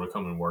people to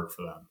come and work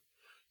for them.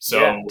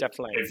 Yeah. So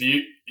Definitely. if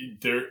you,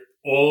 there,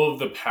 all of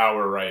the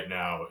power right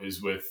now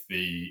is with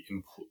the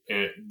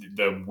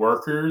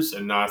workers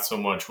and not so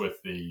much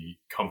with the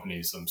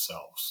companies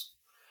themselves.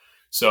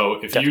 So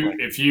if you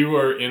Definitely. if you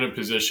are in a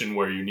position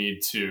where you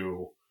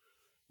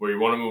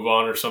want to move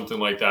on or something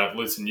like that,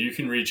 listen, you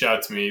can reach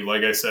out to me.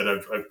 Like I said,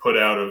 I've put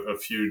out a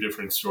few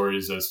different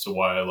stories as to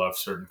why I left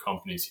certain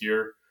companies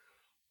here.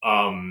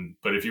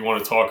 But if you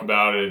want to talk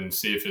about it and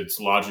see if it's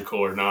logical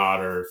or not,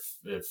 or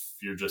if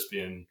you're just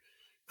being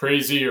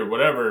crazy or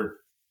whatever,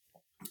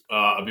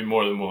 I'd be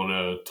more than willing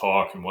to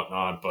talk and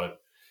whatnot. But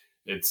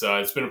it's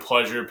been a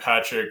pleasure,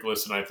 Patrick.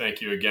 Listen, I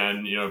thank you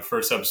again.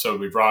 First episode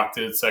we've rocked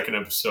it. Second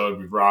episode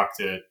we've rocked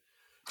it.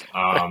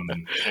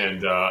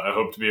 And I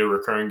hope to be a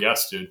recurring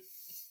guest, dude.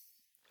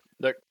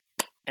 Look,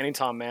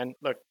 anytime, man.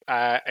 Look,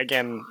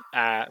 again,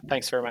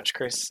 thanks very much,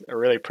 Chris. I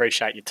really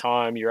appreciate your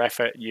time, your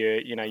effort, your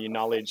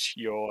knowledge,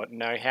 your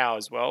know-how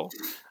as well.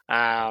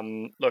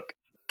 Look,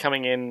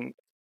 coming in,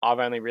 I've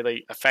only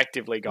really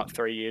effectively got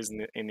 3 years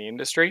in the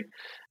industry.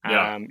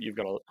 Yeah, You've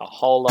got a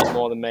whole lot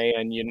more than me,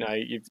 and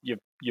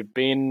you've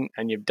been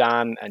and you've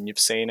done and you've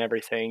seen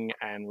everything,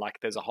 and like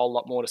there's a whole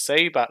lot more to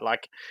see. But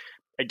like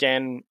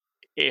again,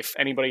 if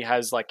anybody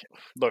has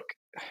look,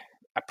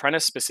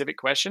 apprentice specific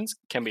questions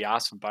can be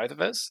asked for both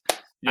of us.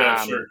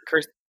 yeah, sure.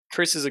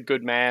 Chris is a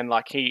good man.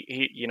 Like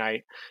he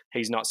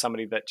he's not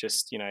somebody that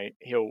just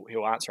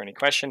he'll answer any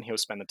question. He'll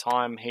spend the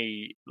time.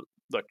 He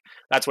look,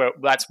 that's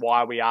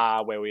why we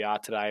are where we are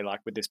today. Like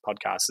with this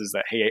podcast, is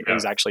that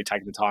he's actually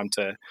taken the time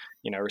to,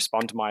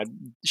 respond to my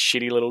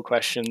shitty little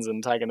questions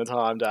and taking the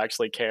time to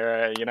actually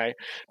care.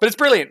 But it's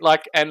brilliant.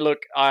 Like, and look,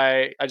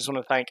 I just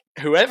want to thank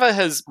whoever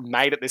has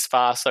made it this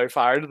far so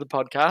far into the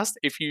podcast.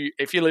 If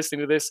you're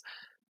listening to this,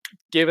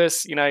 give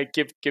us,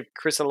 give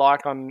Chris a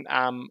like on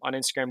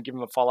Instagram, give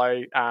him a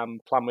follow,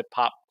 Plum with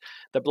Pup.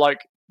 The bloke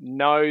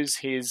knows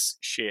his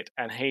shit,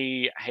 and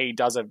he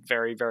does it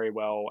very, very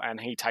well, and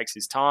he takes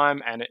his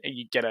time, and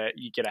you get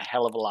a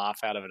hell of a laugh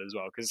out of it as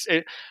well, because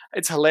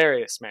it's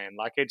hilarious, man.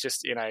 Like, it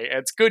just,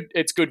 it's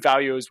good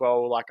value as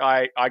well. Like,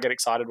 I get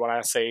excited when I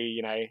see,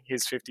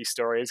 his 50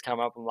 stories come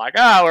up. I'm like,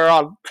 we're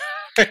on.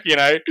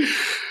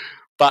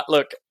 But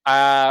look,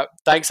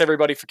 thanks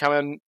everybody for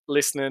coming,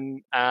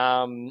 listening.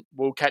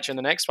 We'll catch you in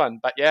the next one.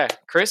 But yeah,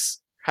 Chris,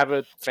 have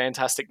a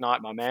fantastic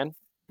night, my man.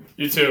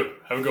 You too.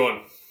 Have a good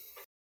one.